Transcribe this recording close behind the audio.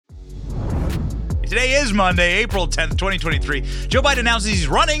Today is Monday, April 10th, 2023. Joe Biden announces he's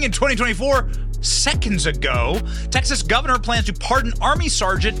running in 2024 seconds ago. Texas governor plans to pardon Army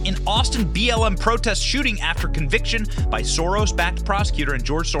sergeant in Austin BLM protest shooting after conviction by Soros-backed prosecutor, and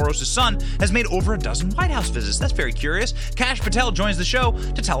George Soros' son has made over a dozen White House visits. That's very curious. Kash Patel joins the show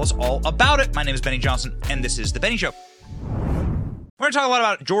to tell us all about it. My name is Benny Johnson, and this is The Benny Show. We're going to talk a lot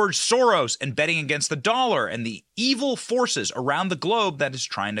about George Soros and betting against the dollar and the evil forces around the globe that is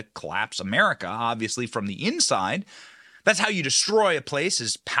trying to collapse America, obviously from the inside. That's how you destroy a place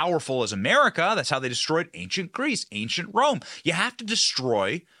as powerful as America. That's how they destroyed ancient Greece, ancient Rome. You have to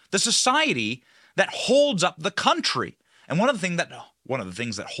destroy the society that holds up the country. And one of the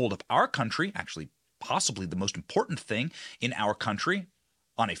things that hold up our country, actually possibly the most important thing in our country,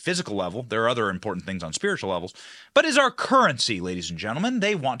 on a physical level, there are other important things on spiritual levels, but is our currency, ladies and gentlemen.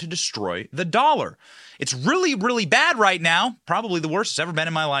 They want to destroy the dollar. It's really, really bad right now, probably the worst it's ever been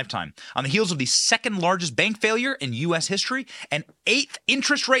in my lifetime. On the heels of the second largest bank failure in U.S. history, an 8th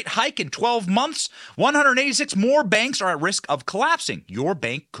interest rate hike in 12 months, 186 more banks are at risk of collapsing. Your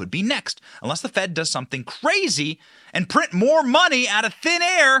bank could be next, unless the Fed does something crazy and print more money out of thin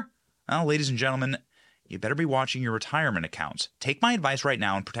air. Well, ladies and gentlemen, you better be watching your retirement accounts. Take my advice right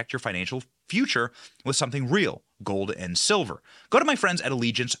now and protect your financial future with something real, gold and silver. Go to my friends at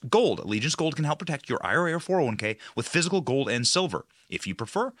Allegiance Gold. Allegiance Gold can help protect your IRA or 401k with physical gold and silver, if you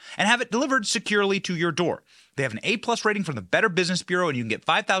prefer, and have it delivered securely to your door. They have an A-plus rating from the Better Business Bureau, and you can get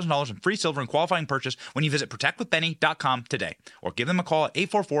 $5,000 in free silver and qualifying purchase when you visit protectwithbenny.com today, or give them a call at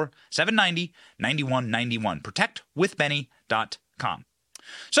 844-790-9191, protectwithbenny.com.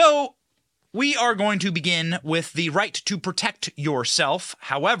 So, we are going to begin with the right to protect yourself.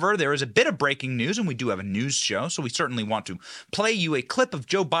 However, there is a bit of breaking news, and we do have a news show, so we certainly want to play you a clip of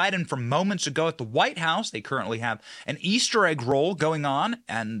Joe Biden from moments ago at the White House. They currently have an Easter egg roll going on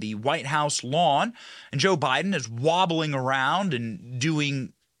and the White House lawn, and Joe Biden is wobbling around and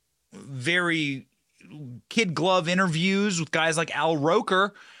doing very kid glove interviews with guys like Al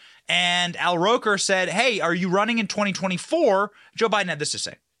Roker. And Al Roker said, "Hey, are you running in 2024? Joe Biden had this to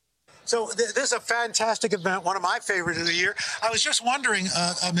say. So this is a fantastic event, one of my favorites of the year. I was just wondering,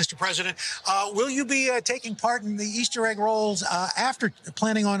 Mr. President, will you be taking part in the Easter egg rolls after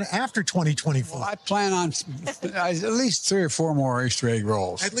 2024? Well, I plan on at least 3 or 4 more Easter egg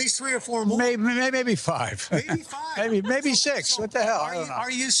rolls. At least 3 or 4 more? Maybe 5. Maybe 5? maybe 6. What the hell?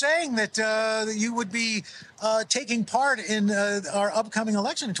 Are you saying that you would be taking part in our upcoming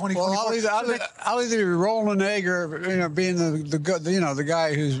election in 2024? Well, I'll either be rolling an egg or being the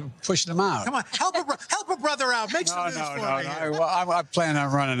guy who's pushing them out. Come on, help a brother out. Make some news for me. Well, I plan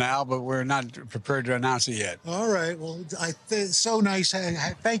on running now, but we're not prepared to announce it yet. All right. Well, so nice.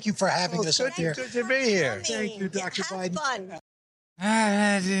 Thank you for having us up here. Good to be here. Thank you, Dr. Biden. Fun.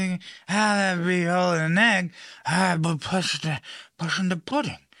 I'd be holding an egg, but pushing the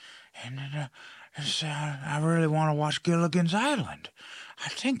pudding. And I really want to watch Gilligan's Island. I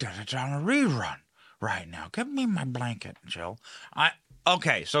think that it's on a rerun right now. Give me my blanket, Jill.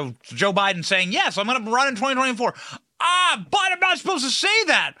 Okay, so Joe Biden saying, yes, I'm going to run in 2024. But I'm not supposed to say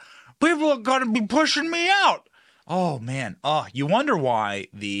that. People are going to be pushing me out. Oh, man. You wonder why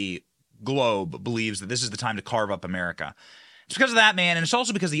the globe believes that this is the time to carve up America. It's because of that, man, and it's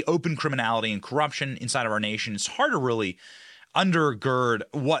also because of the open criminality and corruption inside of our nation. It's hard to really undergird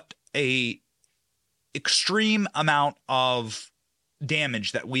what a extreme amount of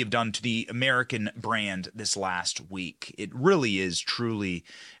damage that we have done to the American brand this last week. It really is truly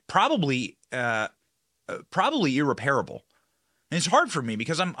probably irreparable. And it's hard for me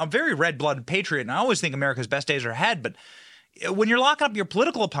because I'm a very red-blooded patriot, and I always think America's best days are ahead. But when you're locking up your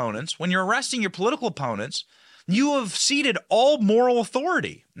political opponents, when you're arresting your political opponents, you have ceded all moral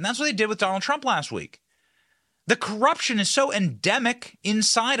authority. And that's what they did with Donald Trump last week. The corruption is so endemic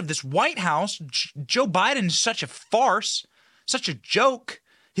inside of this White House. Joe Biden is such a farce, such a joke.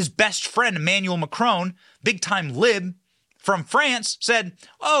 His best friend, Emmanuel Macron, big-time lib from France, said,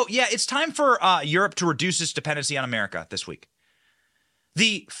 oh, yeah, it's time for Europe to reduce its dependency on America this week.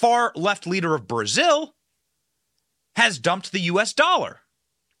 The far-left leader of Brazil has dumped the U.S. dollar.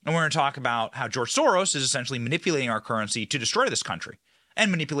 And we're going to talk about how George Soros is essentially manipulating our currency to destroy this country and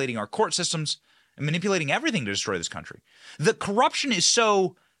manipulating our court systems and manipulating everything to destroy this country. The corruption is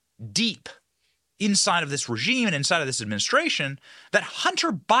so deep inside of this regime and inside of this administration that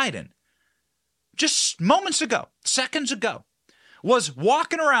Hunter Biden, just moments ago, seconds ago, was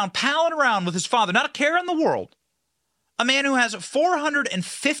walking around, palling around with his father, not a care in the world, a man who has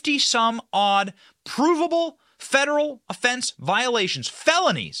 450 some odd provable federal offense violations,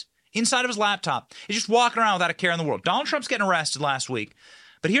 felonies, inside of his laptop. He's just walking around without a care in the world. Donald Trump's getting arrested last week.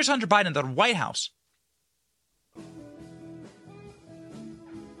 But here's Hunter Biden at the White House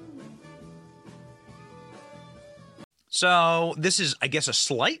So this is, I guess, a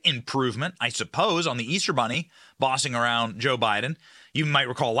slight improvement, I suppose, on the Easter Bunny bossing around Joe Biden. You might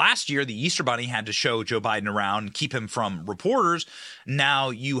recall last year the Easter Bunny had to show Joe Biden around and keep him from reporters. Now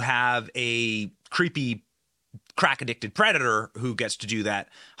you have a creepy, crack-addicted predator who gets to do that.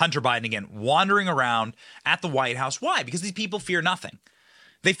 Hunter Biden, again, wandering around at the White House. Why? Because these people fear nothing.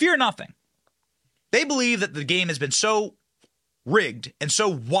 They fear nothing. They believe that the game has been so rigged and so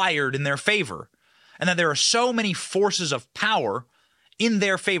wired in their favor, and that there are so many forces of power in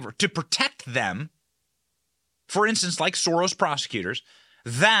their favor to protect them, for instance, like Soros prosecutors,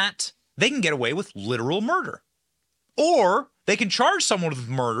 that they can get away with literal murder. Or they can charge someone with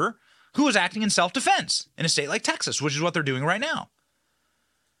murder who is acting in self-defense in a state like Texas, which is what they're doing right now.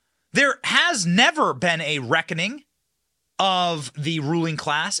 There has never been a reckoning of the ruling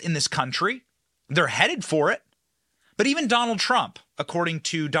class in this country. They're headed for it. But even Donald Trump, according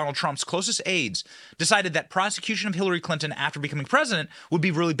to Donald Trump's closest aides, decided that prosecution of Hillary Clinton after becoming president would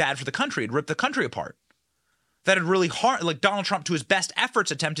be really bad for the country. It'd rip the country apart. That had really hard, like Donald Trump, to his best efforts,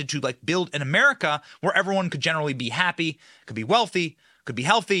 attempted to like build an America where everyone could generally be happy, could be wealthy, could be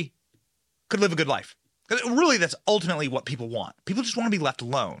healthy, could live a good life. Really, that's ultimately what people want. People just want to be left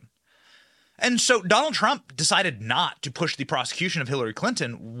alone. And so Donald Trump decided not to push the prosecution of Hillary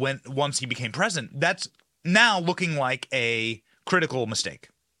Clinton once he became president. That's now looking like a critical mistake.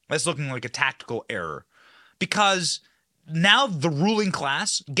 That's looking like a tactical error. Because now the ruling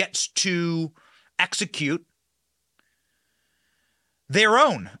class gets to execute their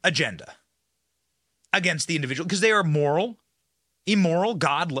own agenda against the individual, because they are moral, immoral,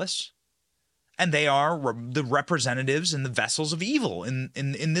 godless, and they are the representatives and the vessels of evil in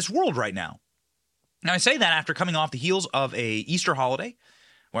this world right now. Now, I say that after coming off the heels of a Easter holiday,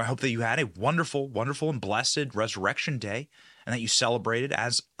 where I hope that you had a wonderful, wonderful, and blessed Resurrection Day, and that you celebrated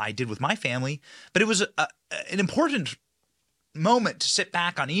as I did with my family. But it was an important moment to sit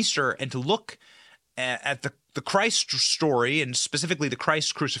back on Easter and to look at the Christ story, and specifically the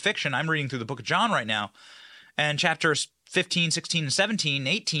Christ crucifixion. I'm reading through the book of John right now, and chapters 15, 16, and 17,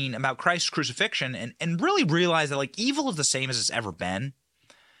 18 about Christ's crucifixion, and really realize that like evil is the same as it's ever been.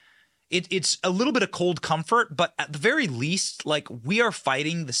 It's a little bit of cold comfort, but at the very least, like we are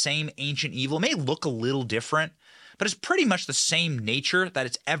fighting the same ancient evil. It may look a little different, but it's pretty much the same nature that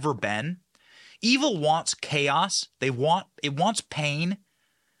it's ever been. Evil wants chaos. It wants pain.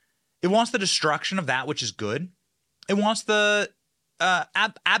 It wants the destruction of that which is good. It wants the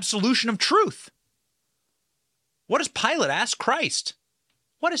absolution of truth. What does Pilate ask Christ?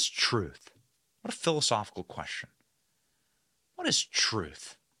 What is truth? What a philosophical question. What is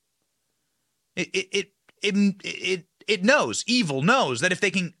truth? It knows, evil knows that if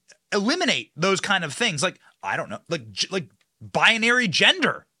they can eliminate those kind of things, like, I don't know, like binary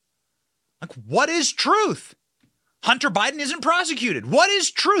gender, like what is truth? Hunter Biden isn't prosecuted. What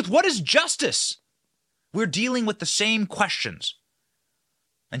is truth? What is justice? We're dealing with the same questions.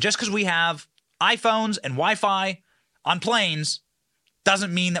 And just because we have iPhones and Wi-Fi on planes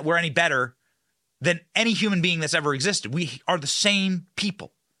doesn't mean that we're any better than any human being that's ever existed. We are the same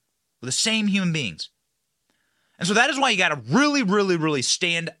people. We're the same human beings. And so that is why you got to really, really, really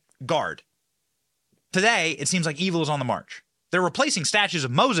stand guard. Today, it seems like evil is on the march. They're replacing statues of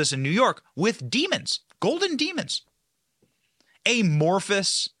Moses in New York with demons, golden demons.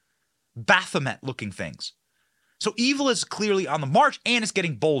 Amorphous, Baphomet-looking things. So evil is clearly on the march, and it's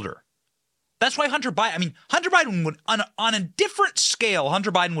getting bolder. That's why Hunter Biden would, on a different scale,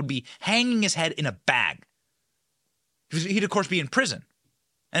 Hunter Biden would be hanging his head in a bag. He'd, of course, be in prison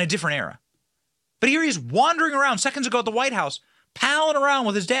in a different era. But here he is wandering around seconds ago at the White House, palling around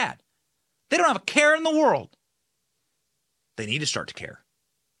with his dad. They don't have a care in the world. They need to start to care.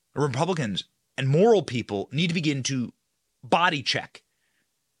 Republicans and moral people need to begin to body check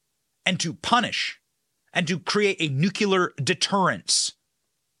and to punish and to create a nuclear deterrence.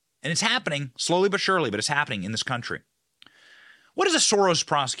 And it's happening slowly but surely, but it's happening in this country. What is a Soros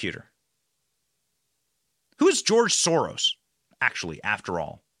prosecutor? Who is George Soros, actually, after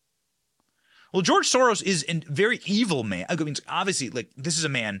all? Well, George Soros is a very evil man. I mean, obviously, like, this is a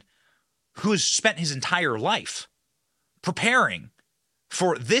man who has spent his entire life preparing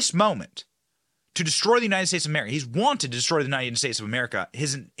for this moment to destroy the United States of America. He's wanted to destroy the United States of America.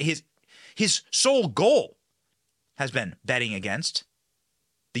 His sole goal has been betting against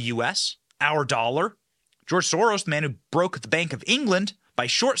the U.S., our dollar. George Soros, the man who broke the Bank of England by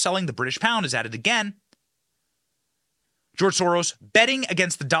short-selling the British pound, is at it again. George Soros betting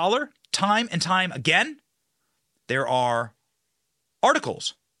against the dollar time and time again. There are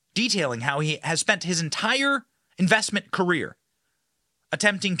articles detailing how he has spent his entire investment career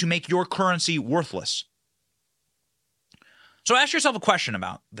attempting to make your currency worthless. So ask yourself a question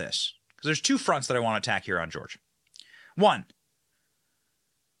about this, because there's two fronts that I want to attack here on George. One,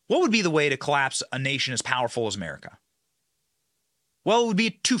 what would be the way to collapse a nation as powerful as America? Well, it would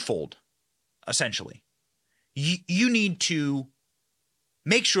be twofold, essentially. You need to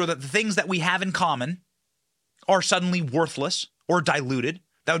make sure that the things that we have in common are suddenly worthless or diluted.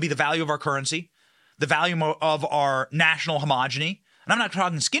 That would be the value of our currency, the value of our national homogeny. And I'm not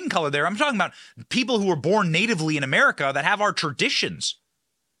talking skin color there. I'm talking about people who were born natively in America that have our traditions.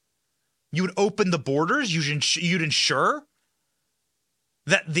 You would open the borders. You'd ensure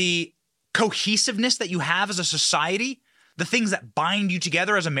that the cohesiveness that you have as a society, the things that bind you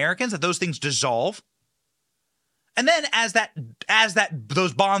together as Americans, that those things dissolve. And then as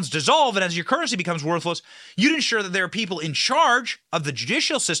those bonds dissolve and as your currency becomes worthless, you'd ensure that there are people in charge of the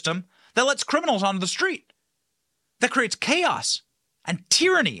judicial system that lets criminals onto the street, that creates chaos and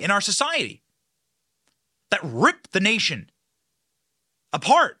tyranny in our society, that rip the nation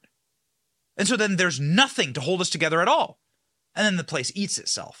apart. And so then there's nothing to hold us together at all. And then the place eats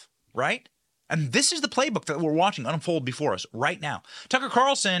itself, right? And this is the playbook that we're watching unfold before us right now. Tucker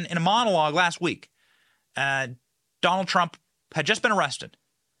Carlson, in a monologue last week, Donald Trump had just been arrested.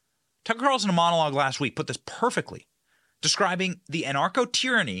 Tucker Carlson, in a monologue last week, put this perfectly, describing the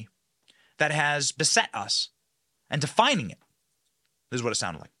anarcho-tyranny that has beset us and defining it. This is what it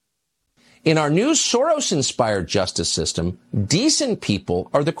sounded like. In our new Soros-inspired justice system, decent people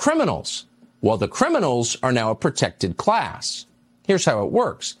are the criminals, while the criminals are now a protected class. Here's how it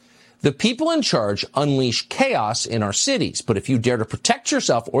works. The people in charge unleash chaos in our cities, but if you dare to protect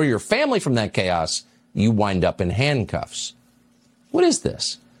yourself or your family from that chaos, you wind up in handcuffs. What is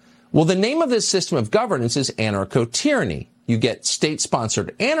this? Well, the name of this system of governance is anarcho-tyranny. You get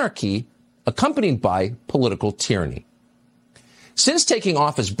state-sponsored anarchy accompanied by political tyranny. Since taking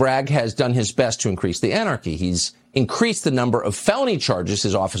office, Bragg has done his best to increase the anarchy. He's increased the number of felony charges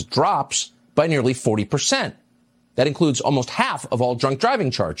his office drops by nearly 40%. That includes almost half of all drunk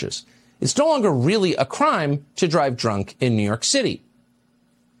driving charges. It's no longer really a crime to drive drunk in New York City.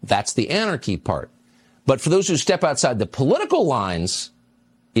 That's the anarchy part. But for those who step outside the political lines,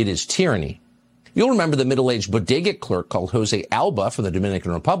 it is tyranny. You'll remember the middle-aged bodega clerk called Jose Alba from the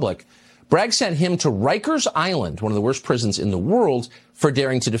Dominican Republic. Bragg sent him to Rikers Island, one of the worst prisons in the world, for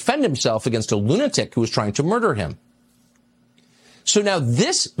daring to defend himself against a lunatic who was trying to murder him. So now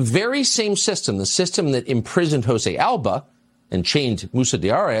this very same system, the system that imprisoned Jose Alba and chained Moussa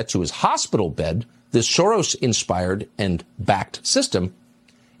Diarra to his hospital bed, this Soros-inspired and backed system,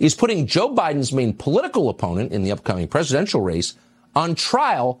 is putting Joe Biden's main political opponent in the upcoming presidential race on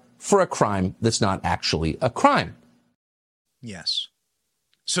trial for a crime that's not actually a crime. Yes.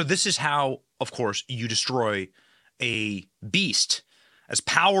 So this is how, of course, you destroy a beast as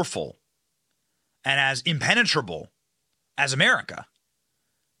powerful and as impenetrable as America.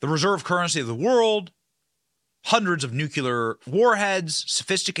 The reserve currency of the world, hundreds of nuclear warheads,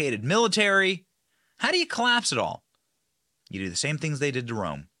 sophisticated military. How do you collapse it all? You do the same things they did to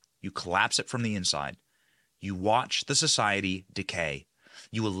Rome. You collapse it from the inside. You watch the society decay.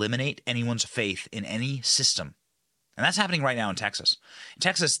 You eliminate anyone's faith in any system. And that's happening right now in Texas. In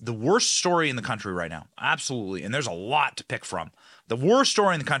Texas, the worst story in the country right now, absolutely, and there's a lot to pick from. The worst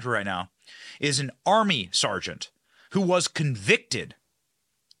story in the country right now is an Army sergeant who was convicted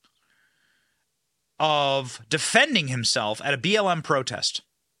of defending himself at a BLM protest.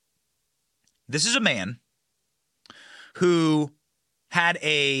 This is a man who had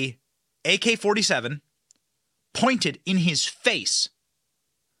a AK-47 pointed in his face.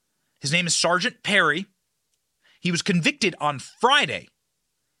 His name is Sergeant Perry. He was convicted on Friday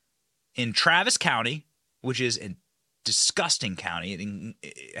in Travis County, which is a disgusting county.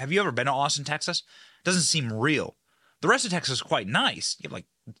 Have you ever been to Austin, Texas? It doesn't seem real. The rest of Texas is quite nice. You have like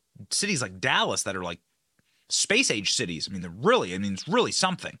cities like Dallas that are like space-age cities. It's really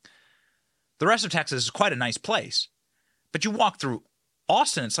something. The rest of Texas is quite a nice place. But you walk through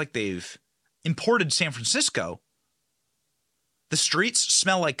Austin, it's like they've imported San Francisco. The streets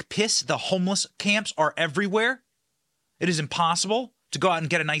smell like piss. The homeless camps are everywhere. It is impossible to go out and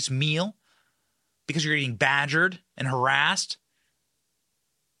get a nice meal because you're getting badgered and harassed.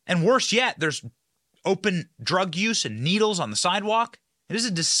 And worse yet, there's open drug use and needles on the sidewalk. It is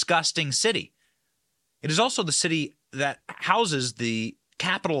a disgusting city. It is also the city that houses the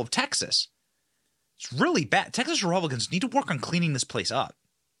capital of Texas. It's really bad. Texas Republicans need to work on cleaning this place up.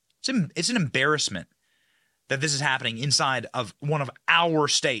 It's an embarrassment that this is happening inside of one of our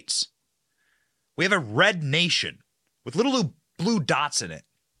states. We have a red nation with little blue dots in it.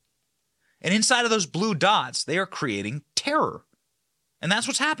 And inside of those blue dots, they are creating terror. And that's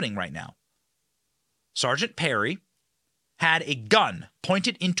what's happening right now. Sergeant Perry had a gun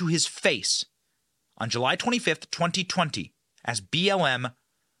pointed into his face on July 25th, 2020, as BLM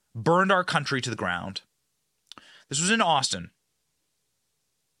burned our country to the ground. This was in Austin.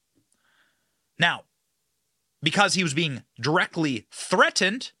 Now, because he was being directly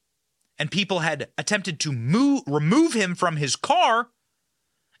threatened and people had attempted to remove him from his car,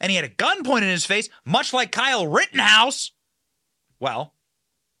 and he had a gun pointed in his face, much like Kyle Rittenhouse, well,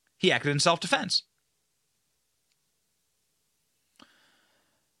 he acted in self-defense.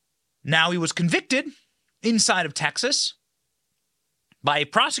 Now he was convicted inside of Texas by a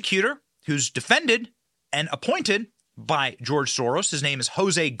prosecutor who's defended and appointed by George Soros. His name is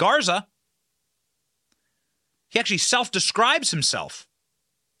Jose Garza. He actually self-describes himself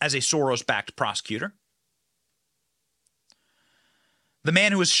as a Soros-backed prosecutor. The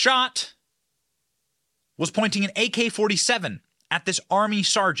man who was shot was pointing an AK-47 at this Army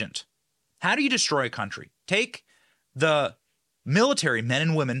sergeant. How do you destroy a country? Take the military men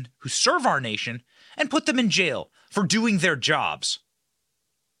and women who serve our nation and put them in jail for doing their jobs.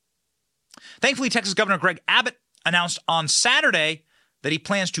 Thankfully, Texas Governor Greg Abbott announced on Saturday that he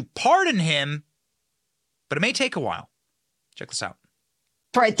plans to pardon him, but it may take a while. Check this out.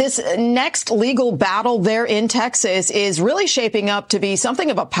 Right. This next legal battle there in Texas is really shaping up to be something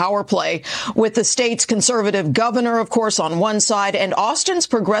of a power play, with the state's conservative governor, of course, on one side and Austin's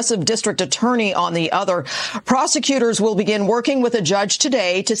progressive district attorney on the other. Prosecutors will begin working with a judge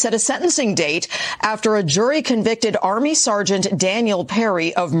today to set a sentencing date after a jury convicted Army Sergeant Daniel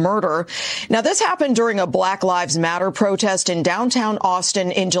Perry of murder. Now, this happened during a Black Lives Matter protest in downtown Austin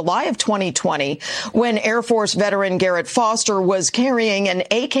in July of 2020, when Air Force veteran Garrett Foster was carrying an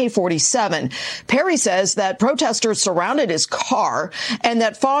AK-47. Perry says that protesters surrounded his car and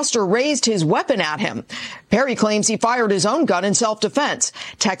that Foster raised his weapon at him. Perry claims he fired his own gun in self-defense.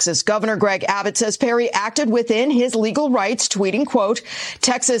 Texas Governor Greg Abbott says Perry acted within his legal rights, tweeting, quote,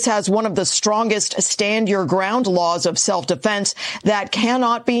 "Texas has one of the strongest stand your ground laws of self-defense that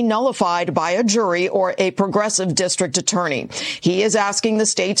cannot be nullified by a jury or a progressive district attorney." He is asking the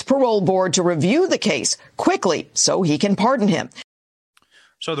state's parole board to review the case quickly so he can pardon him.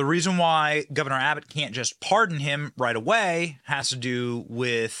 So the reason why Governor Abbott can't just pardon him right away has to do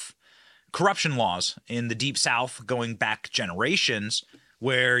with corruption laws in the Deep South going back generations,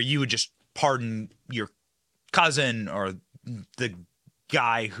 where you would just pardon your cousin or the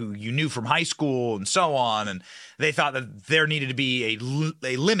guy who you knew from high school and so on. And they thought that there needed to be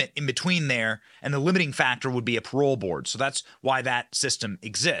a limit in between there, and the limiting factor would be a parole board. So that's why that system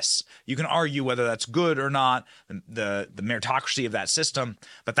exists. You can argue whether that's good or not, the meritocracy of that system,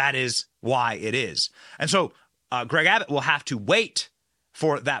 but that is why it is. And so Greg Abbott will have to wait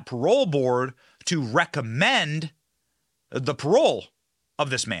for that parole board to recommend the parole of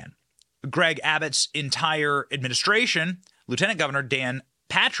this man. Greg Abbott's entire administration, Lieutenant Governor Dan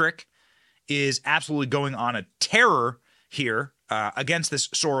Patrick, is absolutely going on a terror here against this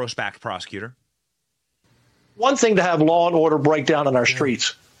Soros-backed prosecutor. One thing to have law and order break down in our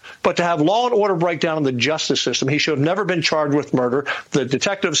streets, but to have law and order break down in the justice system, he should have never been charged with murder. The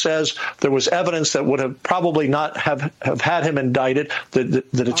detective says there was evidence that would have probably not have had him indicted. The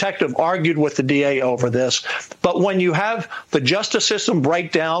detective argued with the DA over this. But when you have the justice system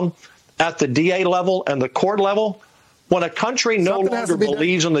break down at the DA level and the court level, when a country no longer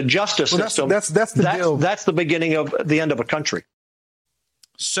believes in the justice system, that's the beginning of the end of a country.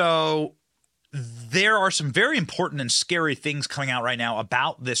 So there are some very important and scary things coming out right now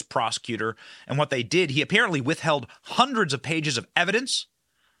about this prosecutor and what they did. He apparently withheld hundreds of pages of evidence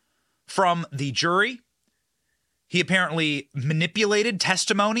from the jury. He apparently manipulated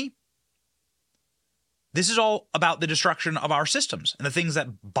testimony. This is all about the destruction of our systems and the things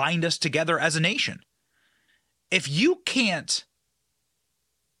that bind us together as a nation. If you can't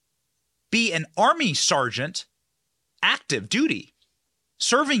be an Army sergeant, active duty,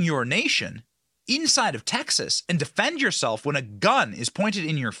 serving your nation inside of Texas and defend yourself when a gun is pointed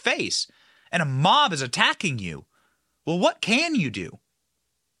in your face and a mob is attacking you, well, what can you do?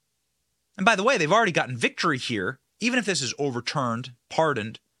 And by the way, they've already gotten victory here. Even if this is overturned,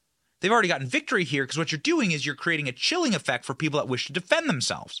 pardoned, they've already gotten victory here, because what you're doing is you're creating a chilling effect for people that wish to defend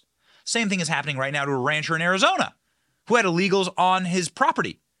themselves. Same thing is happening right now to a rancher in Arizona who had illegals on his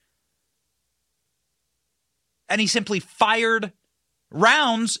property. And he simply fired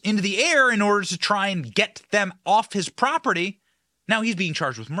rounds into the air in order to try and get them off his property. Now he's being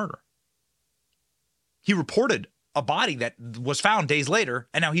charged with murder. He reported a body that was found days later,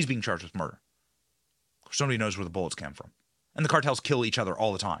 and now he's being charged with murder. Somebody knows where the bullets came from. And the cartels kill each other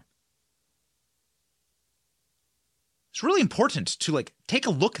all the time. It's really important to take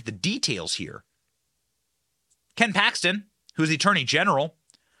a look at the details here. Ken Paxton, who's the Attorney General,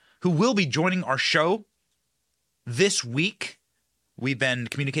 who will be joining our show this week. We've been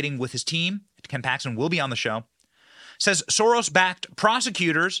communicating with his team. Ken Paxton will be on the show. Says Soros-backed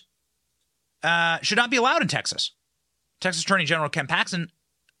prosecutors should not be allowed in Texas. Texas Attorney General Ken Paxton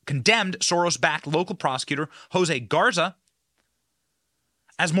condemned Soros-backed local prosecutor Jose Garza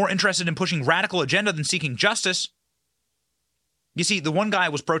as more interested in pushing radical agenda than seeking justice. You see, the one guy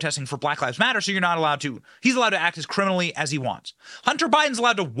was protesting for Black Lives Matter, so he's allowed to act as criminally as he wants. Hunter Biden's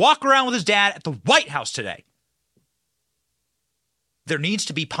allowed to walk around with his dad at the White House today. There needs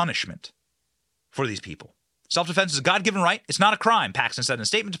to be punishment for these people. Self-defense is a God-given right. It's not a crime, Paxton said in a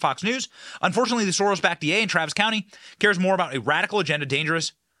statement to Fox News. Unfortunately, the Soros-backed DA in Travis County cares more about a radical agenda,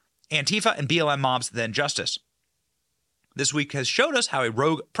 dangerous Antifa and BLM mobs than justice. This week has showed us how a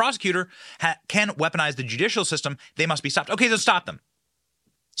rogue prosecutor can weaponize the judicial system. They must be stopped. Okay, then stop them.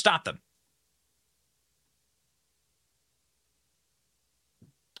 Stop them.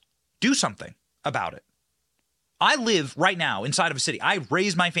 Do something about it. I live right now inside of a city. I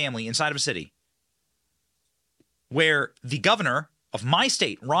raised my family inside of a city where the governor of my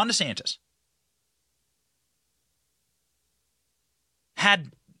state, Ron DeSantis,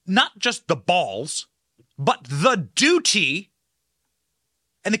 had not just the balls, but the duty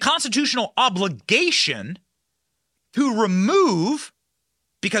and the constitutional obligation to remove,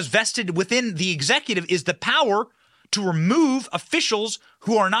 because vested within the executive is the power to remove officials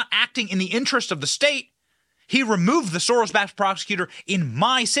who are not acting in the interest of the state. He removed the Soros-backed prosecutor in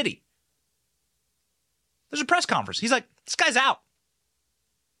my city. There's a press conference. He's like, this guy's out.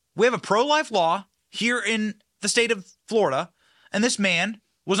 We have a pro-life law here in the state of Florida, and this man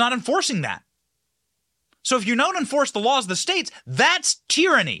was not enforcing that. So if you don't enforce the laws of the states, that's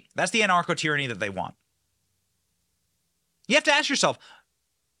tyranny. That's the anarcho-tyranny that they want. You have to ask yourself,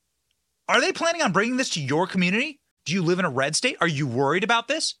 are they planning on bringing this to your community? Do you live in a red state? Are you worried about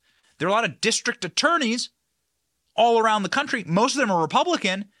this? There are a lot of district attorneys all around the country. Most of them are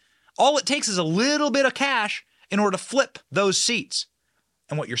Republican. All it takes is a little bit of cash in order to flip those seats.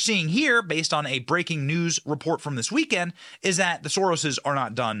 And what you're seeing here, based on a breaking news report from this weekend, is that the Soroses are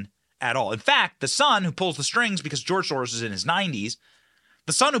not done at all. In fact, the son who pulls the strings, because George Soros is in his 90s,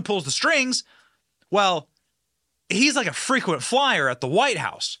 the son who pulls the strings, well, he's like a frequent flyer at the White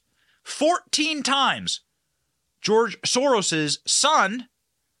House. 14 times George Soros's son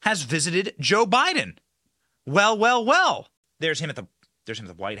has visited Joe Biden. Well. There's him at the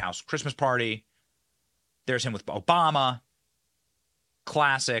White House Christmas party. There's him with Obama.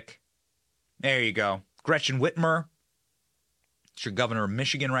 Classic. There you go. Gretchen Whitmer. It's your governor of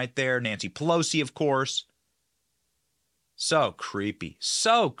Michigan right there. Nancy Pelosi, of course. So creepy.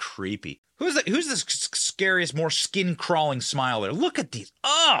 So creepy. Who's the scariest, more skin-crawling smile there? Look at these.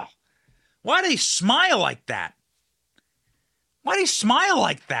 Oh! Why do they smile like that? Why do they smile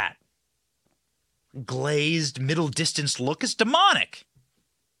like that? Glazed, middle-distance look is demonic.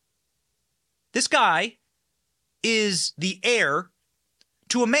 This guy is the heir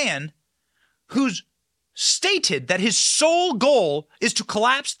to a man who's stated that his sole goal is to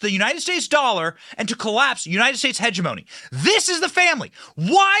collapse the United States dollar and to collapse United States hegemony. This is the family.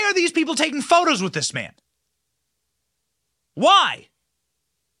 Why are these people taking photos with this man? Why?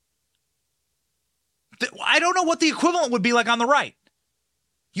 I don't know what the equivalent would be like on the right.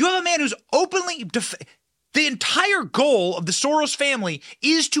 You have a man who's openly... The entire goal of the Soros family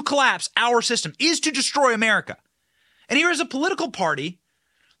is to collapse our system, is to destroy America. And here is a political party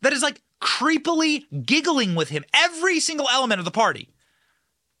that is like creepily giggling with him, every single element of the party.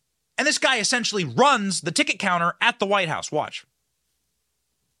 And this guy essentially runs the ticket counter at the White House. Watch.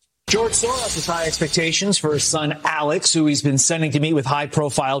 George Soros has high expectations for his son Alex, who he's been sending to meet with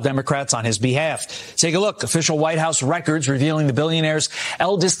high-profile Democrats on his behalf. Take a look. Official White House records revealing the billionaire's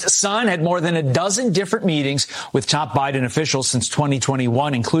eldest son had more than a dozen different meetings with top Biden officials since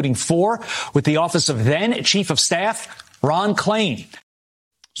 2021, including 4 with the office of then Chief of Staff Ron Klain.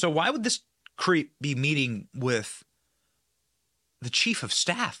 So why would this creep be meeting with the Chief of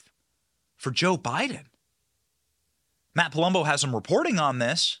Staff for Joe Biden? Matt Palumbo has some reporting on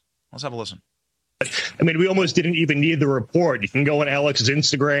this. Let's have a listen. I mean, we almost didn't even need the report. You can go on Alex's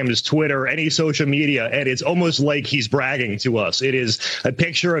Instagram, his Twitter, any social media, and it's almost like he's bragging to us. It is a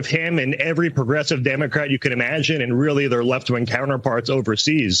picture of him and every progressive Democrat you can imagine, and really their left-wing counterparts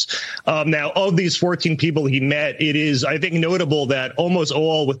overseas. Now, of these 14 people he met, it is, I think, notable that almost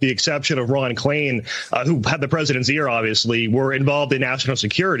all, with the exception of Ron Klain, who had the president's ear, obviously, were involved in national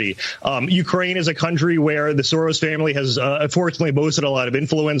security. Ukraine is a country where the Soros family has, unfortunately, boasted a lot of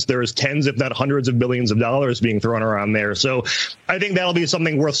influence. There's tens, if not hundreds of billions billions of dollars being thrown around there. So I think that'll be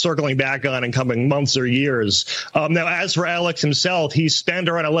something worth circling back on in coming months or years. Now, as for Alex himself, he spent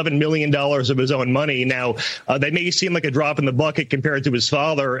around $11 million of his own money. Now, that may seem like a drop in the bucket compared to his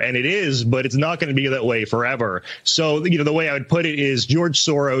father, and it is, but it's not going to be that way forever. So, the way I would put it is George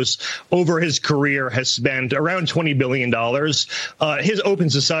Soros, over his career, has spent around $20 billion. His Open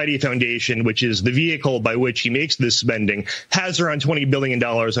Society Foundation, which is the vehicle by which he makes this spending, has around $20 billion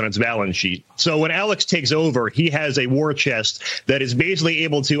on its balance sheet. So when Alex takes over, he has a war chest that is basically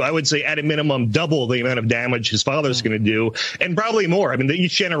able to, I would say, at a minimum, double the amount of damage his father's going to do, and probably more. I mean,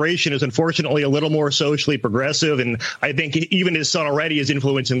 each generation is unfortunately a little more socially progressive, and I think even his son already is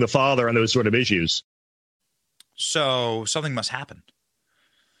influencing the father on those sort of issues. So something must happen.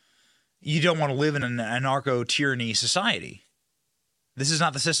 You don't want to live in an anarcho-tyranny society. This is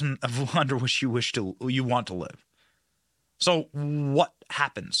not the system under which you want to live. So what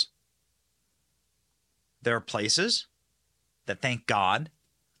happens? There are places that, thank God,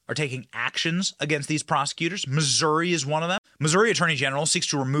 are taking actions against these prosecutors. Missouri is one of them. Missouri Attorney General seeks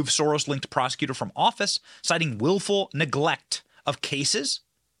to remove Soros-linked prosecutor from office, citing willful neglect of cases.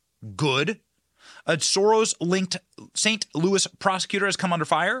 Good. A Soros-linked St. Louis prosecutor has come under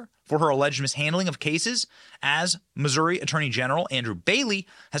fire for her alleged mishandling of cases, as Missouri Attorney General Andrew Bailey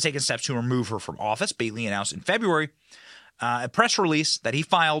has taken steps to remove her from office. Bailey announced in February a press release that he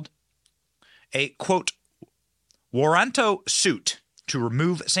filed a, quote, warranto suit to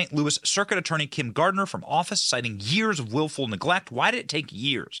remove St. Louis Circuit Attorney Kim Gardner from office, citing years of willful neglect. Why did it take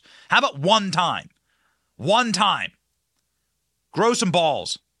years? How about one time? One time. Grow some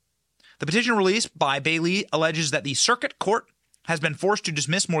balls. The petition released by Bailey alleges that the circuit court has been forced to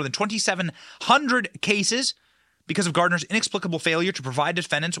dismiss more than 2,700 cases because of Gardner's inexplicable failure to provide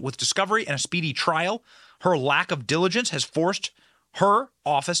defendants with discovery and a speedy trial. Her lack of diligence has forced her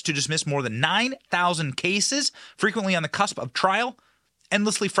office to dismiss more than 9,000 cases, frequently on the cusp of trial,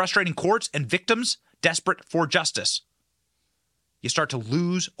 endlessly frustrating courts and victims desperate for justice. You start to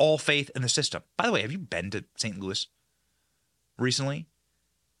lose all faith in the system. By the way, have you been to St. Louis recently?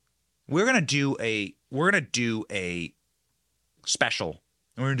 We're gonna do a special,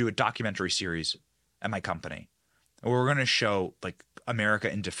 and we're gonna do a documentary series at my company, and we're gonna show like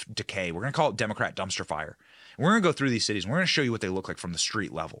America in decay. We're gonna call it Democrat Dumpster Fire. And we're gonna go through these cities, and we're gonna show you what they look like from the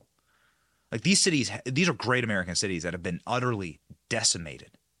street level. Like these cities, these are great American cities that have been utterly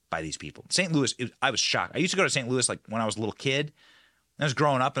decimated by these people. St. Louis, I was shocked. I used to go to St. Louis like when I was a little kid. I was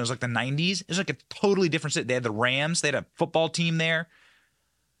growing up, and it was like the 90s. It was like a totally different city. They had the Rams. They had a football team there.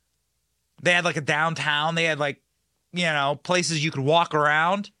 They had like a downtown. They had like, places you could walk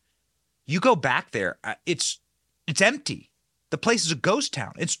around. You go back there, it's empty. The place is a ghost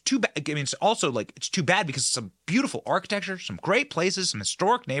town. It's too bad. I mean, it's also like, it's too bad because it's some beautiful architecture, some great places, some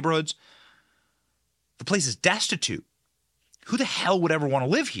historic neighborhoods. The place is destitute. Who the hell would ever want to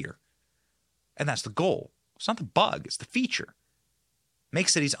live here? And that's the goal. It's not the bug, it's the feature.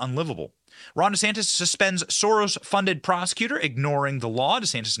 Makes cities unlivable. Ron DeSantis suspends Soros-funded prosecutor, ignoring the law.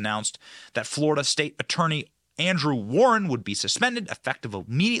 DeSantis announced that Florida State Attorney Andrew Warren would be suspended, effective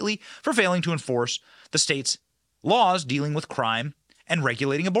immediately, for failing to enforce the state's laws dealing with crime and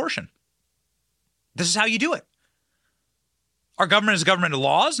regulating abortion. This is how you do it. Our government is a government of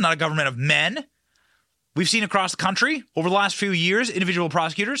laws, not a government of men. We've seen across the country over the last few years, individual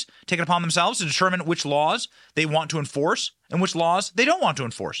prosecutors take it upon themselves to determine which laws they want to enforce and which laws they don't want to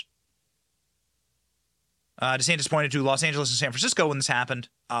enforce. DeSantis pointed to Los Angeles and San Francisco when this happened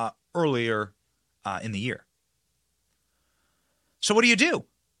earlier in the year. So what do?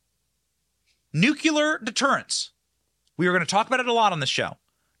 Nuclear deterrence. We are going to talk about it a lot on this show.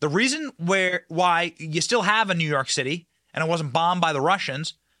 The reason why you still have a New York City and it wasn't bombed by the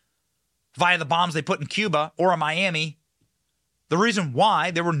Russians via the bombs they put in Cuba or in Miami, the reason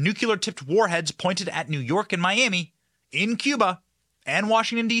why there were nuclear-tipped warheads pointed at New York and Miami, in Cuba and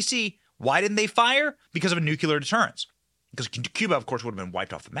Washington, D.C., why didn't they fire? Because of a nuclear deterrence. Because Cuba, of course, would have been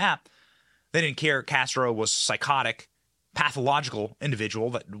wiped off the map. They didn't care. Castro was psychotic, pathological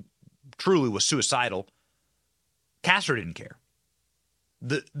individual that truly was suicidal. Castro didn't care.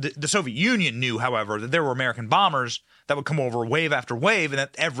 The Soviet Union knew, however, that there were American bombers that would come over wave after wave and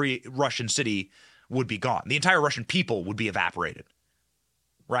that every Russian city would be gone. The entire Russian people would be evaporated,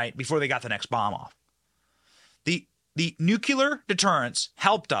 right, before they got the next bomb off. The nuclear deterrence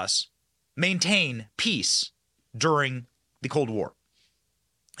helped us maintain peace during the Cold War.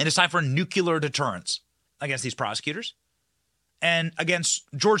 And it's time for nuclear deterrence against these prosecutors and against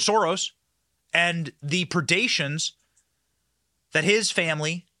George Soros and the predations that his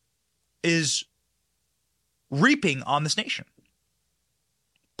family is reaping on this nation.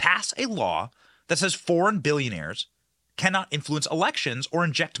 Pass a law that says foreign billionaires cannot influence elections or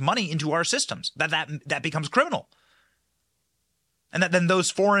inject money into our systems. That becomes criminal. And that then those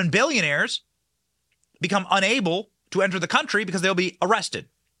foreign billionaires become unable to enter the country because they'll be arrested.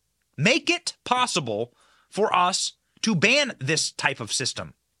 Make it possible for us to ban this type of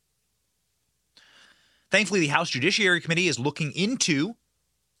system. Thankfully, the House Judiciary Committee is looking into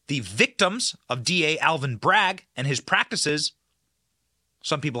the victims of DA Alvin Bragg and his practices.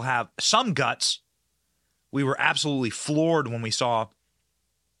 Some people have some guts. We were absolutely floored when we saw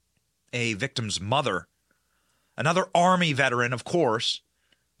a victim's mother, another Army veteran, of course,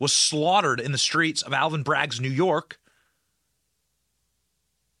 was slaughtered in the streets of Alvin Bragg's New York.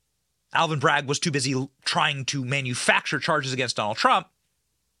 Alvin Bragg was too busy trying to manufacture charges against Donald Trump.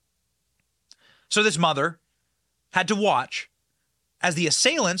 So this mother had to watch as the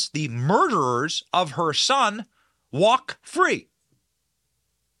assailants, the murderers of her son, walk free.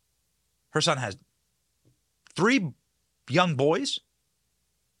 Her son has 3 young boys.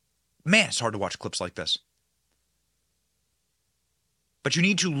 Man, it's hard to watch clips like this. But you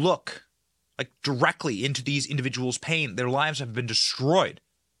need to look directly into these individuals' pain. Their lives have been destroyed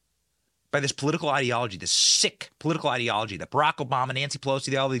by this political ideology, this sick political ideology that Barack Obama, Nancy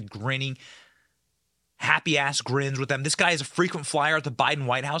Pelosi, they all be grinning, happy-ass grins with them. This guy is a frequent flyer at the Biden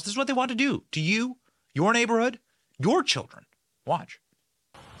White House. This is what they want to do to you, your neighborhood, your children. Watch.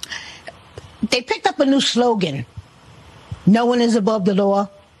 They picked up a new slogan. No one is above the law.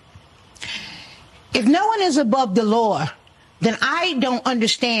 If no one is above the law, then I don't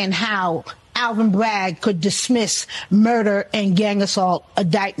understand how Alvin Bragg could dismiss murder and gang assault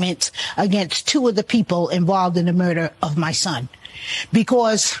indictments against 2 of the people involved in the murder of my son.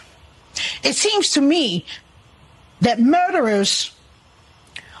 Because it seems to me that murderers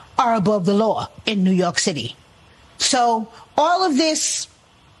are above the law in New York City. So all of this,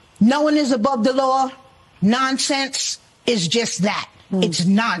 no one is above the law, nonsense is just that. It's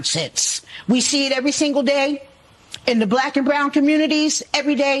nonsense. We see it every single day in the black and brown communities,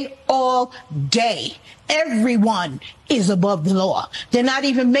 every day, all day. Everyone is above the law. They're not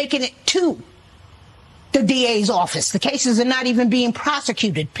even making it to the DA's office. The cases are not even being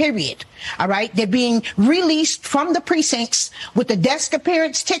prosecuted, period. All right? They're being released from the precincts with a desk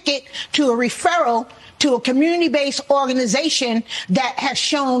appearance ticket to a referral to a community-based organization that has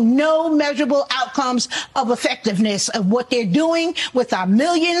shown no measurable outcomes of effectiveness of what they're doing with our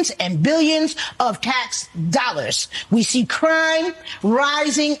millions and billions of tax dollars. We see crime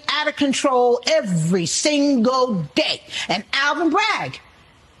rising out of control every single day. And Alvin Bragg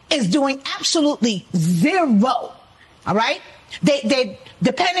is doing absolutely zero. All right? They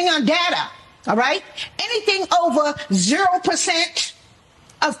depending on data. All right? Anything over 0%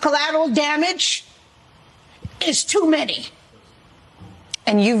 of collateral damage is too many.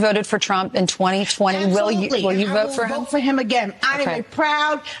 And you voted for Trump in 2020. Absolutely. Will you I vote will for him? Vote for him again. I am a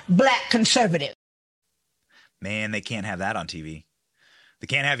proud black conservative. Man, they can't have that on TV. They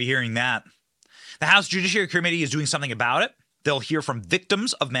can't have you hearing that. The House Judiciary Committee is doing something about it. They'll hear from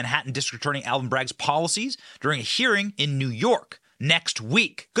victims of Manhattan District Attorney Alvin Bragg's policies during a hearing in New York next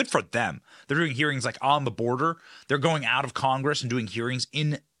week. Good for them. They're doing hearings like on the border. They're going out of Congress and doing hearings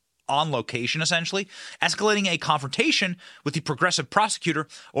on location, essentially, escalating a confrontation with the progressive prosecutor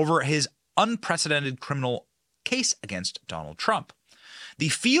over his unprecedented criminal case against Donald Trump. The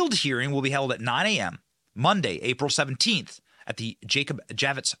field hearing will be held at 9 a.m. Monday, April 17th at the Jacob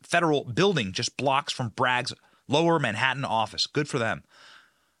Javits Federal Building, just blocks from Bragg's Lower Manhattan office. Good for them.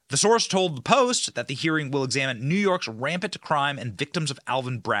 The source told the Post that the hearing will examine New York's rampant crime and victims of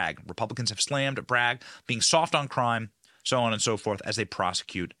Alvin Bragg. Republicans have slammed Bragg being soft on crime, so on and so forth, as they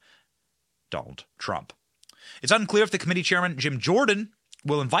prosecute Donald Trump. It's unclear if the committee chairman, Jim Jordan,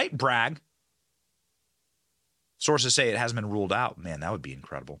 will invite Bragg. Sources say it hasn't been ruled out. Man, that would be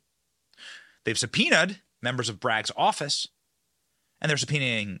incredible. They've subpoenaed members of Bragg's office, and they're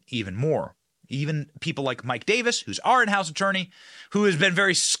subpoenaing even more. Even people like Mike Davis, who's our in-house attorney, who has been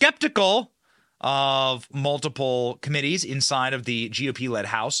very skeptical of multiple committees inside of the GOP-led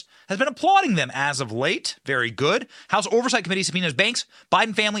House, has been applauding them as of late. Very good. House Oversight Committee subpoenas banks,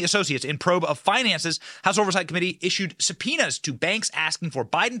 Biden family associates in probe of finances. House Oversight Committee issued subpoenas to banks asking for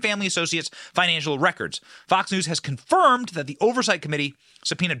Biden family associates' financial records. Fox News has confirmed that the Oversight Committee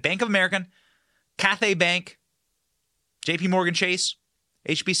subpoenaed Bank of America, Cathay Bank, JP Morgan Chase,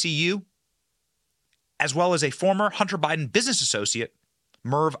 HBCU, as well as a former Hunter Biden business associate,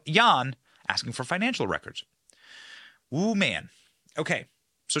 Merv Yan, asking for financial records. Ooh, man. Okay,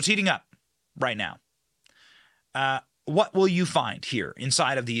 so it's heating up right now. What will you find here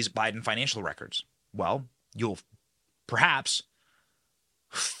inside of these Biden financial records? Well, you'll perhaps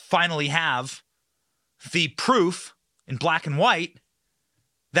finally have the proof in black and white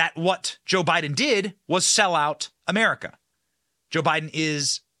that what Joe Biden did was sell out America. Joe Biden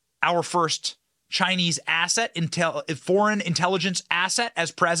is our first Chinese asset, foreign intelligence asset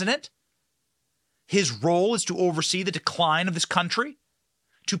as president. His role is to oversee the decline of this country,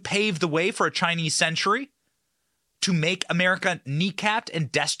 to pave the way for a Chinese century, to make America kneecapped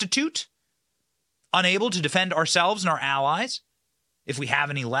and destitute, unable to defend ourselves and our allies, if we have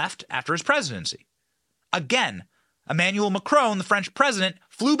any left after his presidency. Again, Emmanuel Macron, the French president,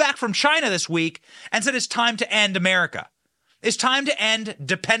 flew back from China this week and said it's time to end America. It's time to end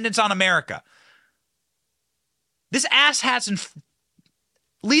dependence on America. This asshat's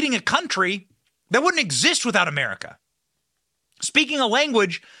leading a country that wouldn't exist without America. Speaking a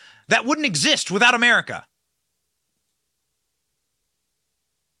language that wouldn't exist without America.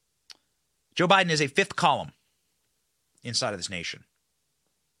 Joe Biden is a fifth column inside of this nation.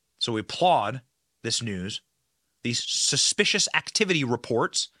 So we applaud this news, these suspicious activity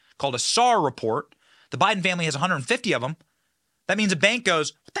reports called a SAR report. The Biden family has 150 of them. That means a bank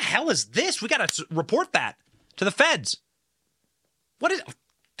goes, what the hell is this? We got to report that to the feds. What is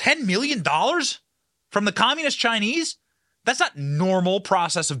 $10 million from the communist Chinese? That's not normal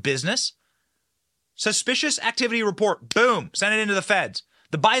process of business. Suspicious activity report. Boom. Send it into the feds.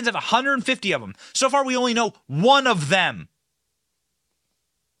 The Bidens have 150 of them. So far, we only know one of them.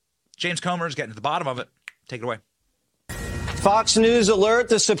 James Comer is getting to the bottom of it. Take it away. Fox News alert.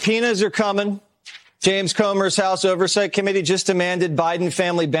 The subpoenas are coming. James Comer's House Oversight Committee just demanded Biden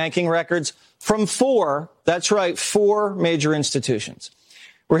family banking records from four major institutions.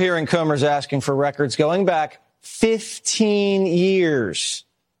 We're hearing Comer's asking for records going back 15 years.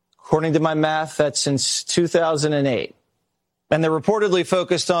 According to my math, that's since 2008. And they're reportedly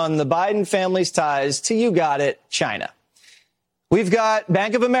focused on the Biden family's ties to, you got it, China. We've got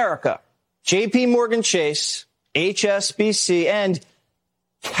Bank of America, J.P. Morgan Chase, HSBC, and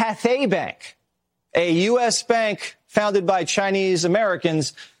Cathay Bank, a U.S. bank founded by Chinese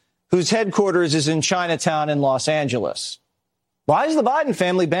Americans whose headquarters is in Chinatown in Los Angeles. Why is the Biden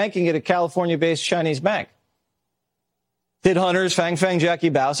family banking at a California-based Chinese bank? Did Hunter's Fang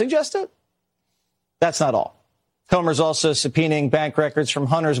Jackie Bao suggest it? That's not all. Comer's also subpoenaing bank records from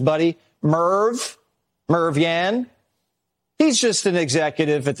Hunter's buddy, Merv Yan. He's just an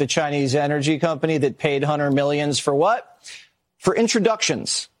executive at the Chinese energy company that paid Hunter millions for what? For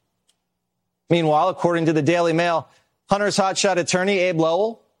introductions. Meanwhile, according to the Daily Mail, Hunter's hotshot attorney, Abe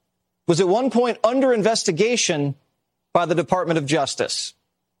Lowell, was at one point under investigation by the Department of Justice.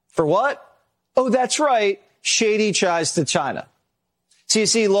 For what? Oh, that's right. Shady ties to China. So you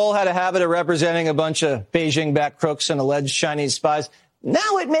see, Lowell had a habit of representing a bunch of Beijing-backed crooks and alleged Chinese spies.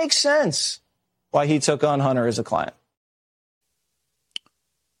 Now it makes sense why he took on Hunter as a client.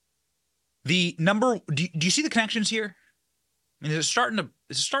 The number, do you see the connections here? I mean, is it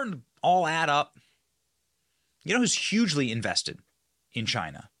starting to all add up? You know who's hugely invested in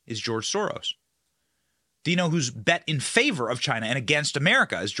China is George Soros. Do you know who's bet in favor of China and against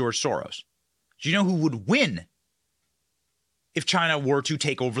America is George Soros? Do you know who would win if China were to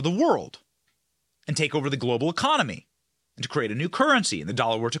take over the world and take over the global economy and to create a new currency and the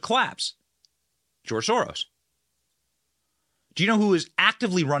dollar were to collapse? George Soros. Do you know who is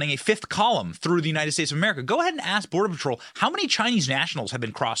actively running a fifth column through the United States of America? Go ahead and ask Border Patrol how many Chinese nationals have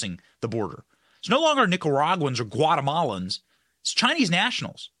been crossing the border. It's no longer Nicaraguans or Guatemalans. It's Chinese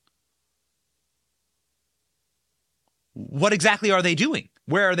nationals. What exactly are they doing?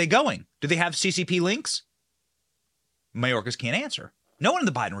 Where are they going? Do they have CCP links? Mayorkas can't answer. No one in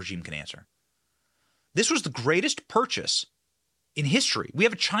the Biden regime can answer. This was the greatest purchase in history. We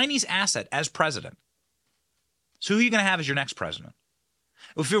have a Chinese asset as president. So who are you going to have as your next president?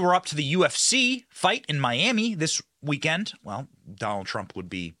 If it were up to the UFC fight in Miami this weekend, well, Donald Trump would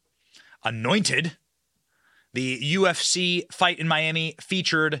be anointed. The UFC fight in Miami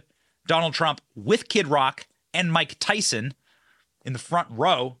featured Donald Trump with Kid Rock and Mike Tyson in the front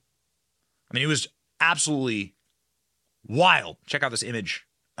row. I mean, it was absolutely wild. Check out this image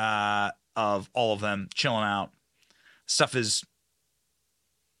of all of them chilling out. Stuff is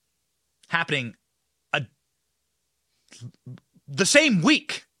happening the same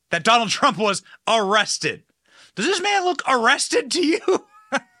week that Donald Trump was arrested. Does this man look arrested to you?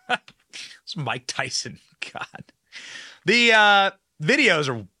 It's Mike Tyson. God. The videos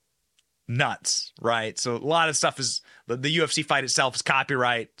are nuts, right? So a lot of stuff is, the UFC fight itself is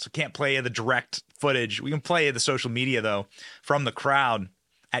copyright, so can't play the direct footage. We can play the social media, though, from the crowd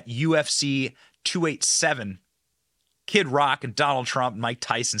at UFC 287. Kid Rock and Donald Trump and Mike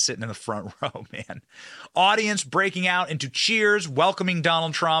Tyson sitting in the front row, man. Audience breaking out into cheers, welcoming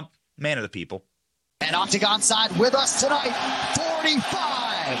Donald Trump. Man of the people. And Octagon side with us tonight,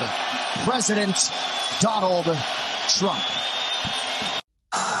 45, President Donald Trump.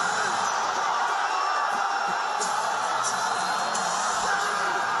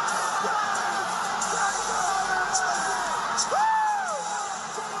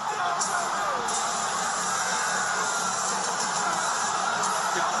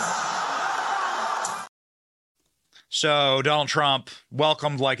 So Donald Trump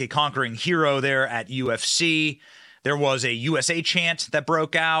welcomed like a conquering hero there at UFC. There was a USA chant that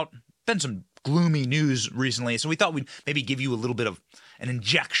broke out. Been some gloomy news recently, so we thought we'd maybe give you a little bit of an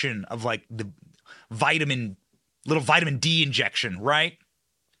injection of like the little vitamin D injection, right?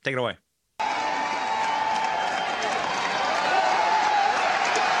 Take it away.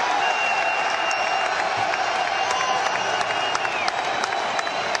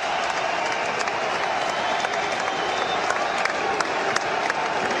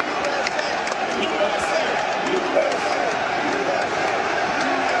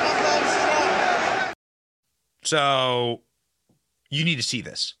 So you need to see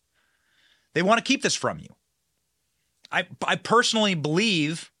this. They want to keep this from you. I personally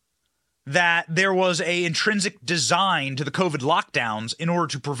believe that there was an intrinsic design to the COVID lockdowns in order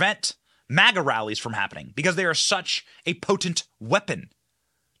to prevent MAGA rallies from happening because they are such a potent weapon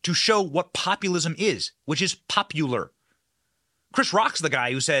to show what populism is, which is popular. Chris Rock's the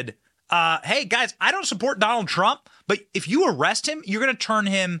guy who said, hey, guys, I don't support Donald Trump, but if you arrest him, you're going to turn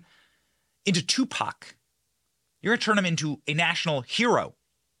him into Tupac. You're going to turn him into a national hero.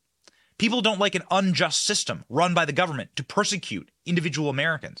 People don't like an unjust system run by the government to persecute individual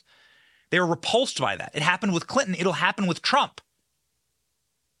Americans. They're repulsed by that. It happened with Clinton. It'll happen with Trump.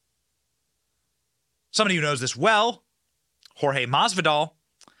 Somebody who knows this well, Jorge Masvidal,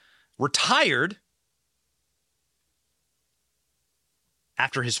 retired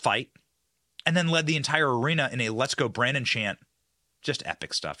after his fight and then led the entire arena in a Let's Go Brandon chant. Just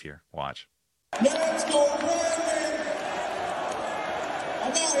epic stuff here. Watch. Let's go, Brandon!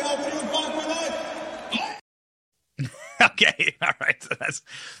 Okay, all right. So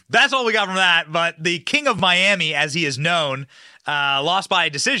that's all we got from that. But the King of Miami, as he is known, lost by a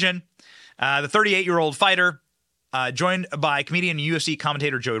decision. The 38-year-old fighter, joined by comedian and UFC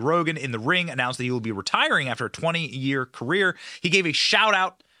commentator Joe Rogan in the ring, announced that he will be retiring after a 20-year career. He gave a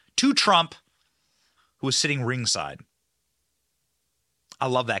shout-out to Trump, who was sitting ringside. I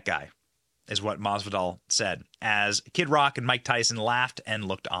love that guy, is what Masvidal said, as Kid Rock and Mike Tyson laughed and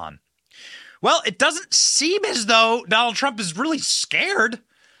looked on. Well, it doesn't seem as though Donald Trump is really scared.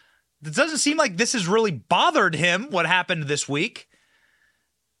 It doesn't seem like this has really bothered him, what happened this week.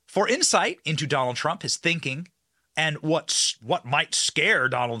 For insight into Donald Trump, his thinking, and what might scare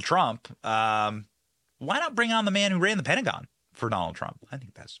Donald Trump, why not bring on the man who ran the Pentagon for Donald Trump? I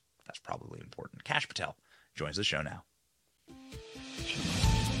think that's probably important. Kash Patel joins the show now.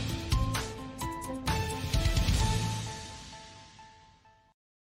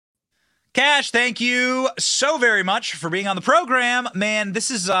 Kash, thank you so very much for being on the program. Man,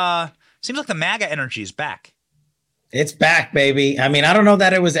 this is seems like the MAGA energy is back. It's back, baby. I mean, I don't know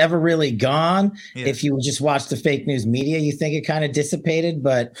that it was ever really gone. Yeah. If you just watch the fake news media, you think it kind of dissipated,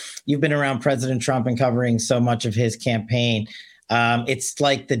 but you've been around President Trump and covering so much of his campaign. It's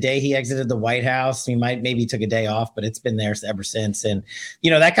like the day he exited the White House, he maybe took a day off, but it's been there ever since. And,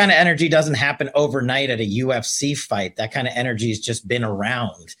 that kind of energy doesn't happen overnight at a UFC fight. That kind of energy has just been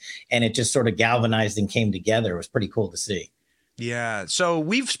around, and it just sort of galvanized and came together. It was pretty cool to see. Yeah. So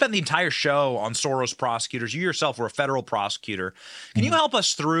we've spent the entire show on Soros prosecutors. You yourself were a federal prosecutor. Can you help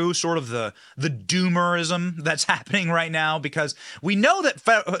us through sort of the doomerism that's happening right now? Because we know that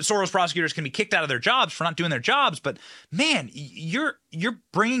Soros prosecutors can be kicked out of their jobs for not doing their jobs. But man, you're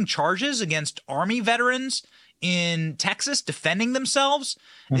bringing charges against Army veterans in Texas defending themselves.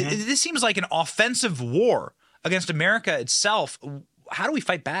 This seems like an offensive war against America itself. How do we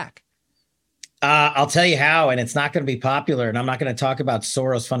fight back? I'll tell you how, and it's not going to be popular, and I'm not going to talk about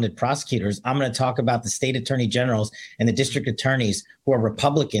Soros-funded prosecutors. I'm going to talk about the state attorney generals and the district attorneys who are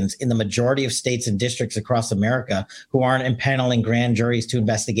Republicans in the majority of states and districts across America who aren't impaneling grand juries to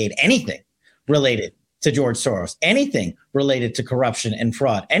investigate anything related to George Soros, anything related to corruption and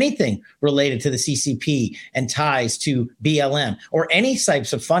fraud, anything related to the CCP and ties to BLM, or any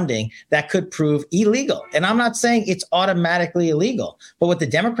types of funding that could prove illegal. And I'm not saying it's automatically illegal, but what the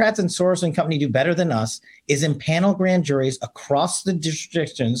Democrats and Soros and company do better than us is impanel grand juries across the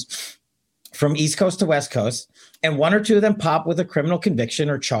jurisdictions from East Coast to West Coast, and one or two of them pop with a criminal conviction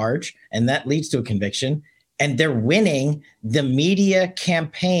or charge, and that leads to a conviction. And they're winning the media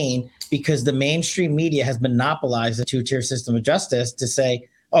campaign because the mainstream media has monopolized the two-tier system of justice to say,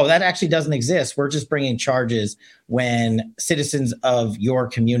 oh, that actually doesn't exist. We're just bringing charges when citizens of your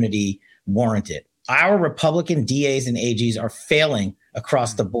community warrant it. Our Republican DAs and AGs are failing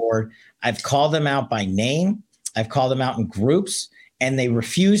across the board. I've called them out by name. I've called them out in groups, and they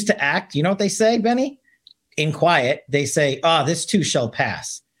refuse to act. You know what they say, Benny? In quiet, they say, this too shall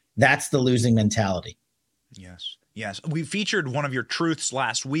pass. That's the losing mentality. Yes. Yes. We featured one of your truths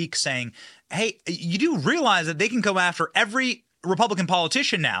last week saying, hey, you do realize that they can go after every Republican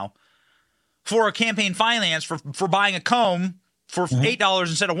politician now for a campaign finance for buying a comb for $8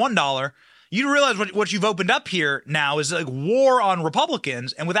 instead of $1. You realize what you've opened up here now is like war on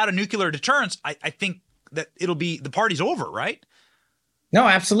Republicans, and without a nuclear deterrence, I think that it'll be the party's over, right? No,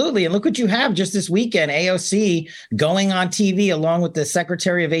 absolutely. And look what you have just this weekend, AOC going on TV along with the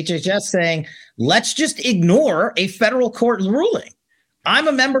Secretary of HHS saying, let's just ignore a federal court ruling. I'm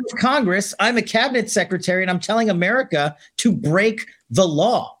a member of Congress. I'm a cabinet secretary, and I'm telling America to break the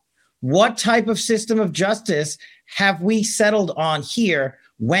law. What type of system of justice have we settled on here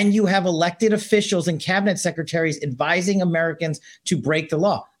when you have elected officials and cabinet secretaries advising Americans to break the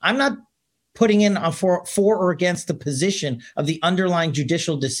law? I'm not putting in for or against the position of the underlying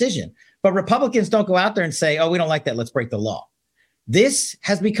judicial decision, but Republicans don't go out there and say, oh, we don't like that, let's break the law. This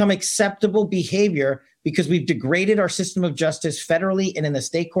has become acceptable behavior because we've degraded our system of justice federally and in the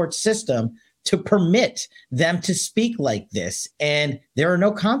state court system to permit them to speak like this. And there are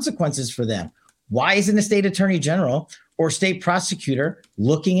no consequences for them. Why isn't the state attorney general or state prosecutor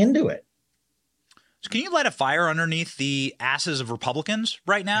looking into it? So can you light a fire underneath the asses of Republicans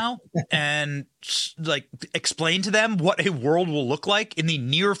right now and like explain to them what a world will look like in the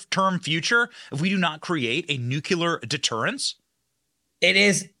near term future if we do not create a nuclear deterrence? It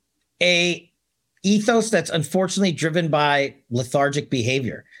is a ethos that's unfortunately driven by lethargic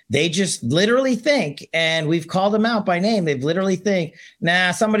behavior. They just literally think, and we've called them out by name, they literally think,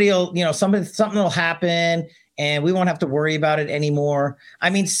 something will happen and we won't have to worry about it anymore. I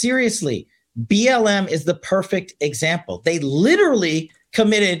mean, seriously, BLM is the perfect example. They literally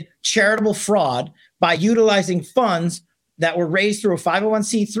committed charitable fraud by utilizing funds that were raised through a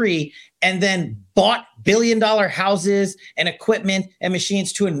 501c3 and then bought billion-dollar houses and equipment and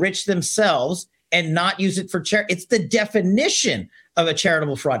machines to enrich themselves and not use it for charity. It's the definition of a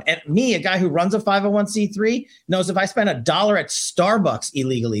charitable fraud. And me, a guy who runs a 501c3, knows if I spent $1 at Starbucks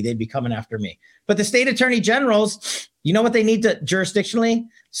illegally, they'd be coming after me. But the state attorney generals, you know what they need to jurisdictionally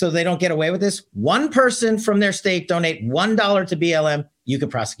so they don't get away with this? One person from their state donate $1 to BLM, you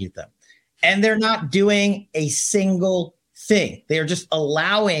could prosecute them. And they're not doing a single thing. They are just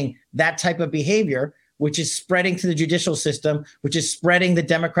allowing that type of behavior, which is spreading to the judicial system, which is spreading the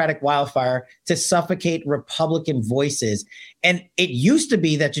Democratic wildfire to suffocate Republican voices. And it used to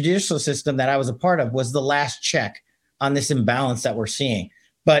be that judicial system that I was a part of was the last check on this imbalance that we're seeing.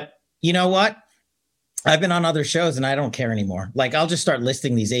 But you know what? I've been on other shows and I don't care anymore. Like, I'll just start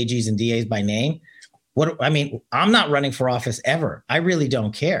listing these AGs and DAs by name. I'm not running for office ever. I really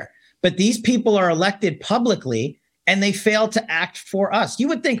don't care. But these people are elected publicly and they fail to act for us. You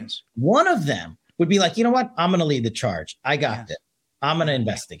would think one of them would be like, you know what? I'm going to lead the charge. I got this. I'm going to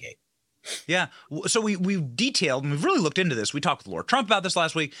investigate. Yeah. So we've detailed and we've really looked into this. We talked with Laura Trump about this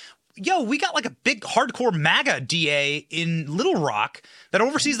last week. We got like a big hardcore MAGA DA in Little Rock that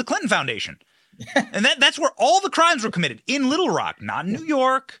oversees the Clinton Foundation. And that's where all the crimes were committed, in Little Rock, not in New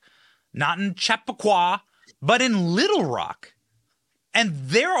York, not in Chappaqua, but in Little Rock. And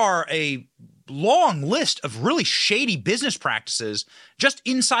there are a long list of really shady business practices just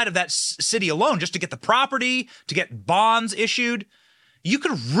inside of that city alone, just to get the property, to get bonds issued. You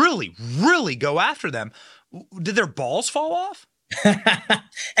could really, really go after them. Did their balls fall off?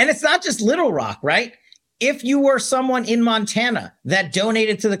 And it's not just Little Rock, right? If you were someone in Montana that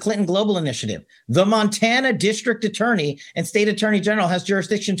donated to the Clinton Global Initiative, the Montana District Attorney and State Attorney General has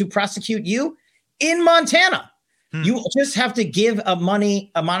jurisdiction to prosecute you in Montana. You just have to give a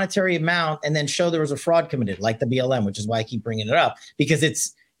monetary amount and then show there was a fraud committed, like the BLM, which is why I keep bringing it up,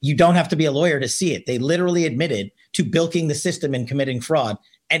 because you don't have to be a lawyer to see it. They literally admitted to bilking the system and committing fraud,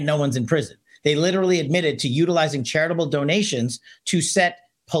 and no one's in prison. They literally admitted to utilizing charitable donations to set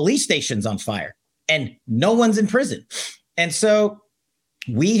police stations on fire, and no one's in prison. And so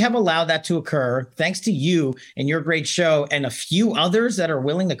we have allowed that to occur thanks to you and your great show and a few others that are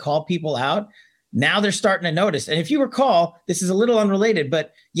willing to call people out. Now they're starting to notice. And if you recall, this is a little unrelated,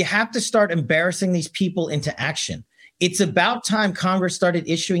 but you have to start embarrassing these people into action. It's about time Congress started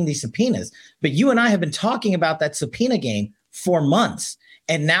issuing these subpoenas. But you and I have been talking about that subpoena game for months.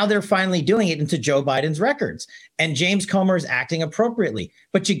 And now they're finally doing it into Joe Biden's records. And James Comer is acting appropriately.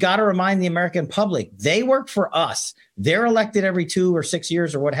 But you got to remind the American public, they work for us. They're elected every 2 or 6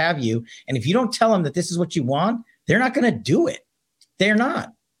 years or what have you. And if you don't tell them that this is what you want, they're not going to do it. They're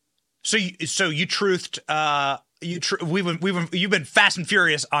not. So you truthed. You've been fast and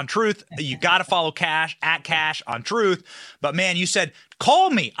furious on truth. You got to follow Kash at Kash on truth. But man, you said, call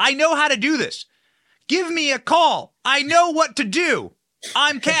me. I know how to do this. Give me a call. I know what to do.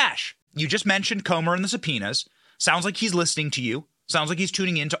 I'm Kash. You just mentioned Comer and the subpoenas. Sounds like he's listening to you. Sounds like he's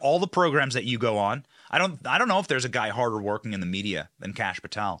tuning into all the programs that you go on. I don't know if there's a guy harder working in the media than Kash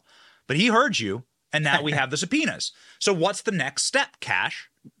Patel, but he heard you, and now we have the subpoenas. So what's the next step, Kash?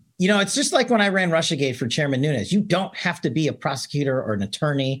 You know, it's just like when I ran Russiagate for Chairman Nunes. You don't have to be a prosecutor or an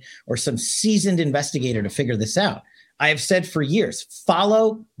attorney or some seasoned investigator to figure this out. I have said for years,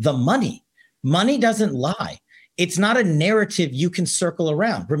 follow the money. Money doesn't lie. It's not a narrative you can circle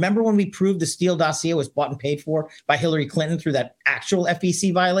around. Remember when we proved the Steele dossier was bought and paid for by Hillary Clinton through that actual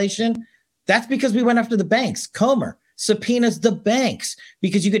FEC violation? That's because we went after the banks. Comer subpoenas the banks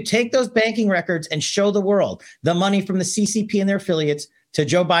because you could take those banking records and show the world the money from the CCP and their affiliates to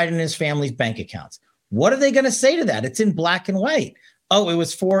Joe Biden and his family's bank accounts. What are they going to say to that? It's in black and white. Oh, it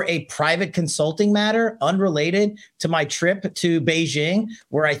was for a private consulting matter unrelated to my trip to Beijing,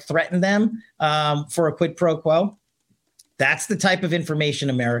 where I threatened them for a quid pro quo. That's the type of information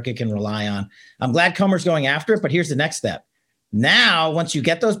America can rely on. I'm glad Comer's going after it, but here's the next step. Now, once you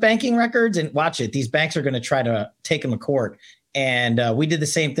get those banking records, and watch it, these banks are going to try to take them to court. And we did the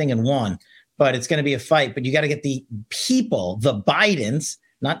same thing and won, but it's going to be a fight. But you got to get the people, the Bidens,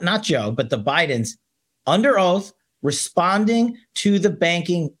 not Joe, but the Bidens under oath, responding to the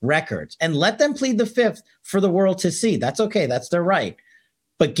banking records, and let them plead the fifth for the world to see. That's okay. That's their right.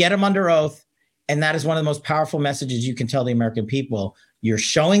 But get them under oath. And that is one of the most powerful messages you can tell the American people. You're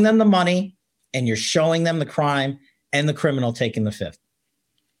showing them the money and you're showing them the crime and the criminal taking the fifth.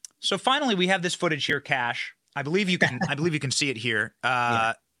 So finally, we have this footage here, Kash. I believe you can see it here.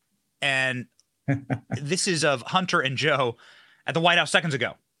 And this is of Hunter and Joe at the White House seconds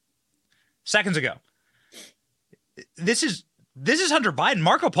ago. This is Hunter Biden.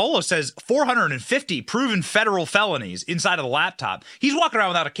 Marco Polo says 450 proven federal felonies inside of the laptop. He's walking around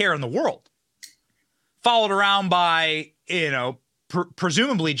without a care in the world. Followed around by,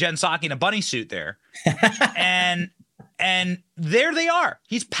 presumably Jen Psaki in a bunny suit there. and there they are.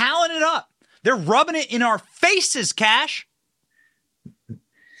 He's palling it up. They're rubbing it in our faces, Kash.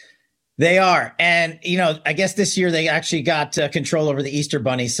 They are. And, I guess this year they actually got control over the Easter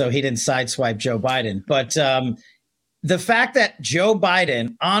bunny, so he didn't sideswipe Joe Biden. But the fact that Joe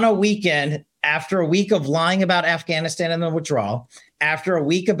Biden on a weekend, after a week of lying about Afghanistan and the withdrawal, after a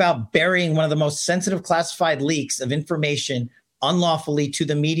week about burying one of the most sensitive classified leaks of information unlawfully to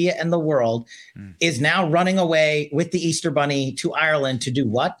the media and the world, is now running away with the Easter bunny to Ireland to do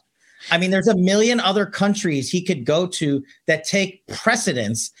what? I mean, there's a million other countries he could go to that take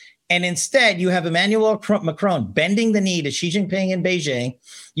precedence. And instead, you have Emmanuel Macron bending the knee to Xi Jinping in Beijing.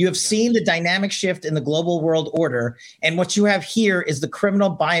 You have seen the dynamic shift in the global world order. And what you have here is the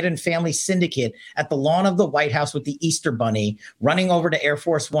criminal Biden family syndicate at the lawn of the White House with the Easter bunny running over to Air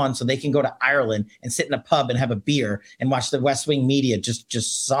Force One so they can go to Ireland and sit in a pub and have a beer and watch the West Wing media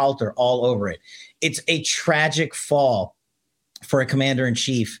just salter all over it. It's a tragic fall for a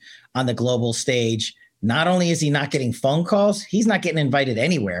commander-in-chief on the global stage. Not only is he not getting phone calls, he's not getting invited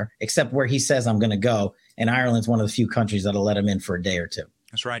anywhere except where he says, I'm going to go. And Ireland's one of the few countries that'll let him in for a day or two.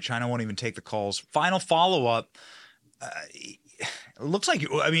 That's right. China won't even take the calls. Final follow-up. It looks like,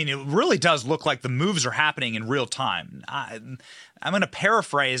 it really does look like the moves are happening in real time. I'm going to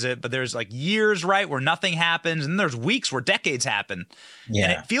paraphrase it, but there's like years, right, where nothing happens, and there's weeks where decades happen. Yeah.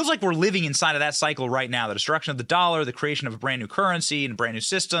 And it feels like we're living inside of that cycle right now. The destruction of the dollar, the creation of a brand new currency and a brand new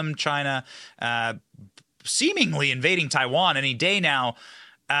system, China seemingly invading Taiwan any day now.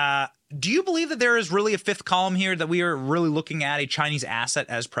 Do you believe that there is really a fifth column here, that we are really looking at a Chinese asset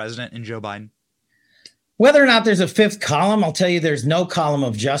as president in Joe Biden? Whether or not there's a fifth column, I'll tell you there's no column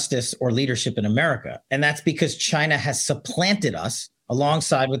of justice or leadership in America. And that's because China has supplanted us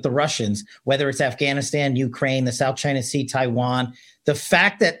alongside with the Russians, whether it's Afghanistan, Ukraine, the South China Sea, Taiwan. The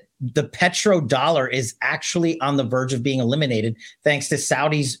fact that the petrodollar is actually on the verge of being eliminated thanks to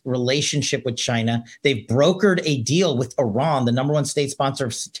Saudi's relationship with China. They've brokered a deal with Iran, the number one state sponsor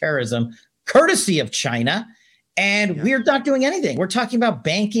of terrorism, courtesy of China. And we're not doing anything. We're talking about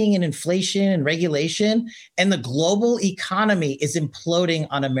banking and inflation and regulation, and the global economy is imploding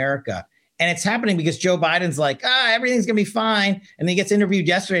on America. And it's happening because Joe Biden's like, everything's going to be fine. And then he gets interviewed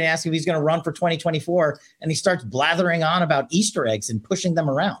yesterday and asked if he's going to run for 2024. And he starts blathering on about Easter eggs and pushing them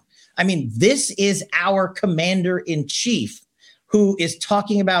around. I mean, this is our commander in chief who is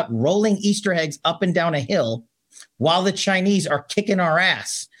talking about rolling Easter eggs up and down a hill while the Chinese are kicking our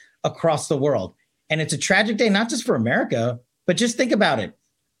ass across the world. And it's a tragic day, not just for America, but just think about it.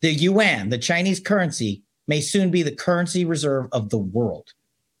 The yuan, the Chinese currency, may soon be the currency reserve of the world.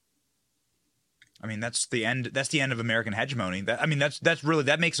 I mean, that's the end. That's the end of American hegemony.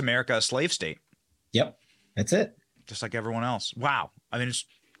 That makes America a slave state. Yep, that's it. Just like everyone else. Wow. I mean,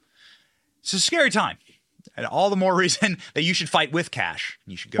 it's a scary time, and all the more reason that you should fight with Kash.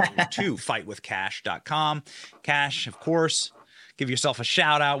 You should go to fightwithkash.com. Kash, of course, give yourself a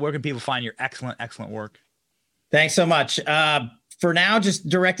shout out. Where can people find your excellent work? Thanks so much. For now, just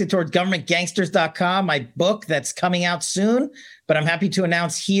directed towards governmentgangsters.com, my book that's coming out soon. But I'm happy to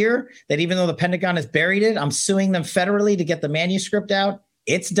announce here that even though the Pentagon has buried it, I'm suing them federally to get the manuscript out.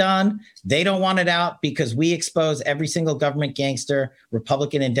 It's done. They don't want it out because we expose every single government gangster,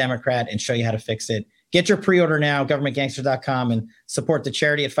 Republican and Democrat, and show you how to fix it. Get your pre-order now, governmentgangster.com, and support the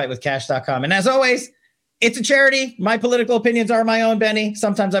charity at fightwithkash.com. And as always, it's a charity. My political opinions are my own, Benny.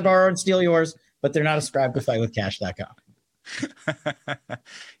 Sometimes I borrow and steal yours, but they're not ascribed to fightwithkash.com.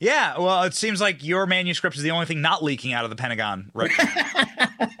 Yeah, well, it seems like your manuscript is the only thing not leaking out of the Pentagon right now.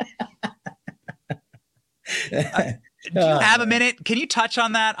 Do you have a minute? Can you touch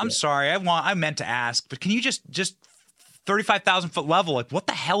on that? I'm sorry. I meant to ask, but can you just 35,000 foot level, like what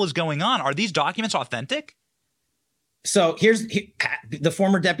the hell is going on? Are these documents authentic? So here's the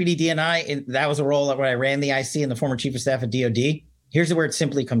former deputy DNI, and that was a role where I ran the IC and the former chief of staff at DOD. Here's where it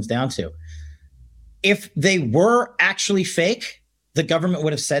simply comes down to. If they were actually fake, the government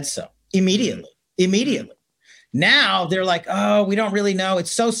would have said so immediately. Now they're like, oh, we don't really know.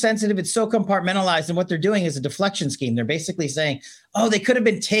 It's so sensitive. It's so compartmentalized. And what they're doing is a deflection scheme. They're basically saying, oh, they could have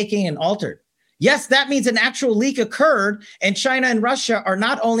been taken and altered. Yes, that means an actual leak occurred. And China and Russia are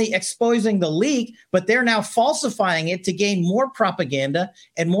not only exposing the leak, but they're now falsifying it to gain more propaganda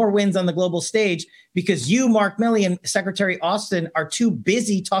and more wins on the global stage because you, Mark Milley, and Secretary Austin are too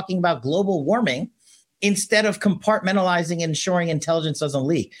busy talking about global warming instead of compartmentalizing and ensuring intelligence doesn't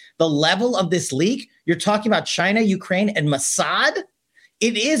leak. The level of this leak, you're talking about China, Ukraine, and Mossad.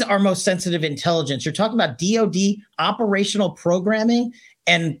 It is our most sensitive intelligence. You're talking about DOD operational programming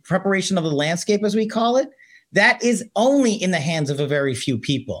and preparation of the landscape, as we call it. That is only in the hands of a very few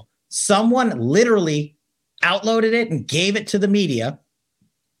people. Someone literally outloaded it and gave it to the media.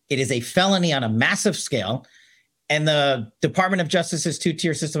 It is a felony on a massive scale. And the Department of Justice's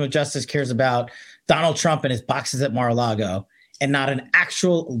two-tier system of justice cares about Donald Trump and his boxes at Mar-a-Lago and not an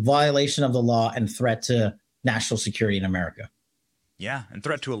actual violation of the law and threat to national security in America. Yeah, and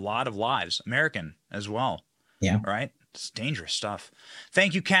threat to a lot of lives, American as well. Yeah. Right? It's dangerous stuff.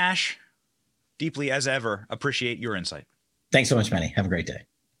 Thank you, Kash. Deeply as ever, appreciate your insight. Thanks so much, Manny. Have a great day.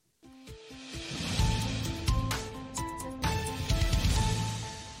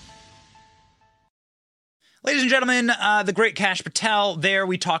 Ladies and gentlemen, the great Kash Patel there.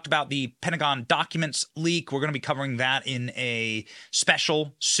 We talked about the Pentagon documents leak. We're going to be covering that in a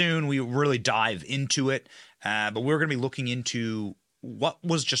special soon. We really dive into it, but we're going to be looking into what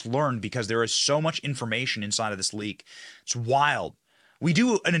was just learned because there is so much information inside of this leak. It's wild. We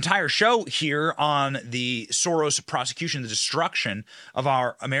do an entire show here on the Soros prosecution, the destruction of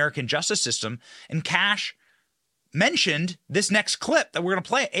our American justice system, and Kash mentioned this next clip that we're going to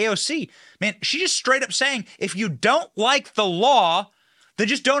play at AOC. Man, she just straight up saying, if you don't like the law, then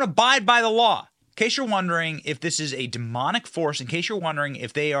just don't abide by the law. In case you're wondering if this is a demonic force, in case you're wondering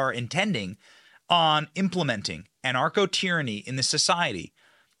if they are intending on implementing anarcho-tyranny in this society,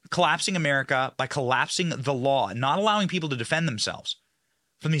 collapsing America by collapsing the law and not allowing people to defend themselves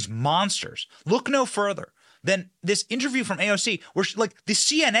from these monsters, look no further than this interview from AOC where the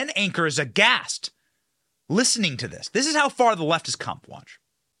CNN anchor is aghast listening to this. This is how far the left has come. Watch.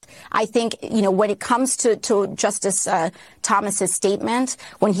 I think, when it comes to Justice Thomas's statement,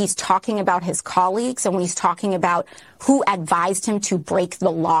 when he's talking about his colleagues and when he's talking about who advised him to break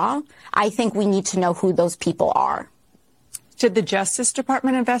the law, I think we need to know who those people are. Did the Justice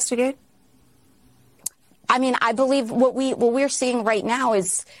Department investigate? I mean, I believe what we're seeing right now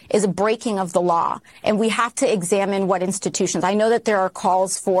is a breaking of the law, and we have to examine what institutions. I know that there are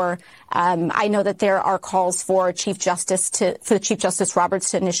calls for Chief Justice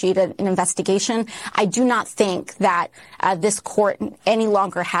Roberts to initiate an investigation. I do not think that this court any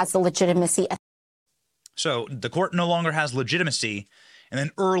longer has the legitimacy. So the court no longer has legitimacy, and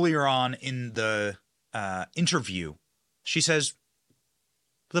then earlier on in the interview, she says,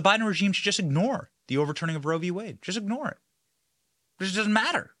 The Biden regime should just ignore the overturning of Roe v. Wade. Just ignore it. It just doesn't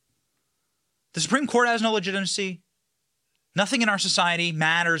matter. The Supreme Court has no legitimacy. Nothing in our society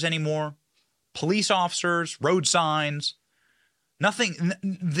matters anymore. Police officers, road signs, nothing.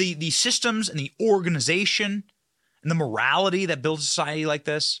 The systems and the organization and the morality that builds a society like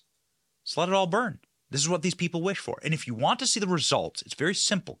this, just let it all burn. This is what these people wish for. And if you want to see the results, it's very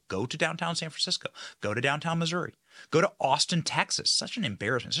simple. Go to downtown San Francisco. Go to downtown Missouri. Go to Austin, Texas. Such an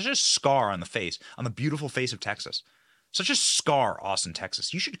embarrassment. Such a scar on the face, on the beautiful face of Texas. Such a scar, Austin,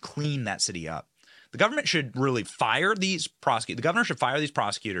 Texas. You should clean that city up. The government should really fire these prosecutors. The governor should fire these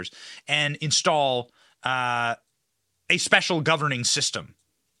prosecutors and install a special governing system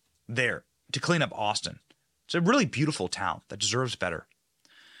there to clean up Austin. It's a really beautiful town that deserves better.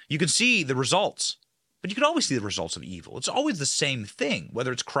 You can see the results, but you can always see the results of evil. It's always the same thing,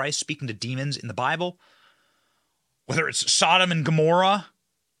 whether it's Christ speaking to demons in the Bible, whether it's Sodom and Gomorrah.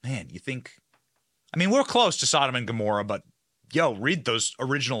 Man, you think, I mean, we're close to Sodom and Gomorrah, but read those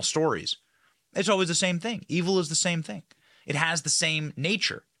original stories. It's always the same thing. Evil is the same thing. It has the same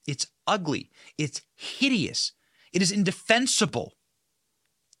nature. It's ugly. It's hideous. It is indefensible.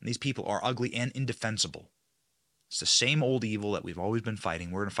 And these people are ugly and indefensible. It's the same old evil that we've always been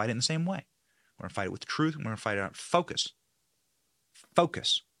fighting. We're going to fight it in the same way. We're going to fight it with truth. We're going to fight it on focus.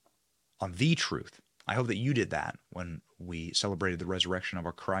 Focus on the truth. I hope that you did that when we celebrated the resurrection of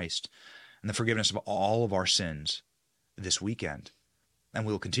our Christ and the forgiveness of all of our sins this weekend. And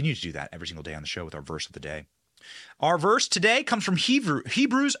we will continue to do that every single day on the show with our verse of the day. Our verse today comes from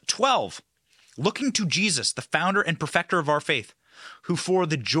Hebrews 12. Looking to Jesus, the founder and perfecter of our faith, who for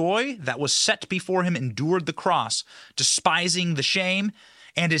the joy that was set before him endured the cross, despising the shame,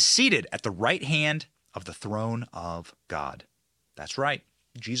 and is seated at the right hand of the throne of God. That's right.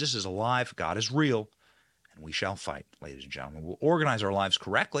 Jesus is alive. God is real. And we shall fight, ladies and gentlemen. We'll organize our lives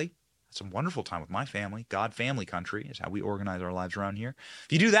correctly. Some wonderful time with my family. God family country is how we organize our lives around here.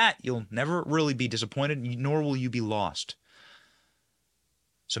 If you do that, you'll never really be disappointed, nor will you be lost.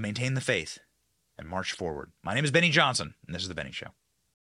 So maintain the faith and march forward. My name is Benny Johnson, and this is The Benny Show.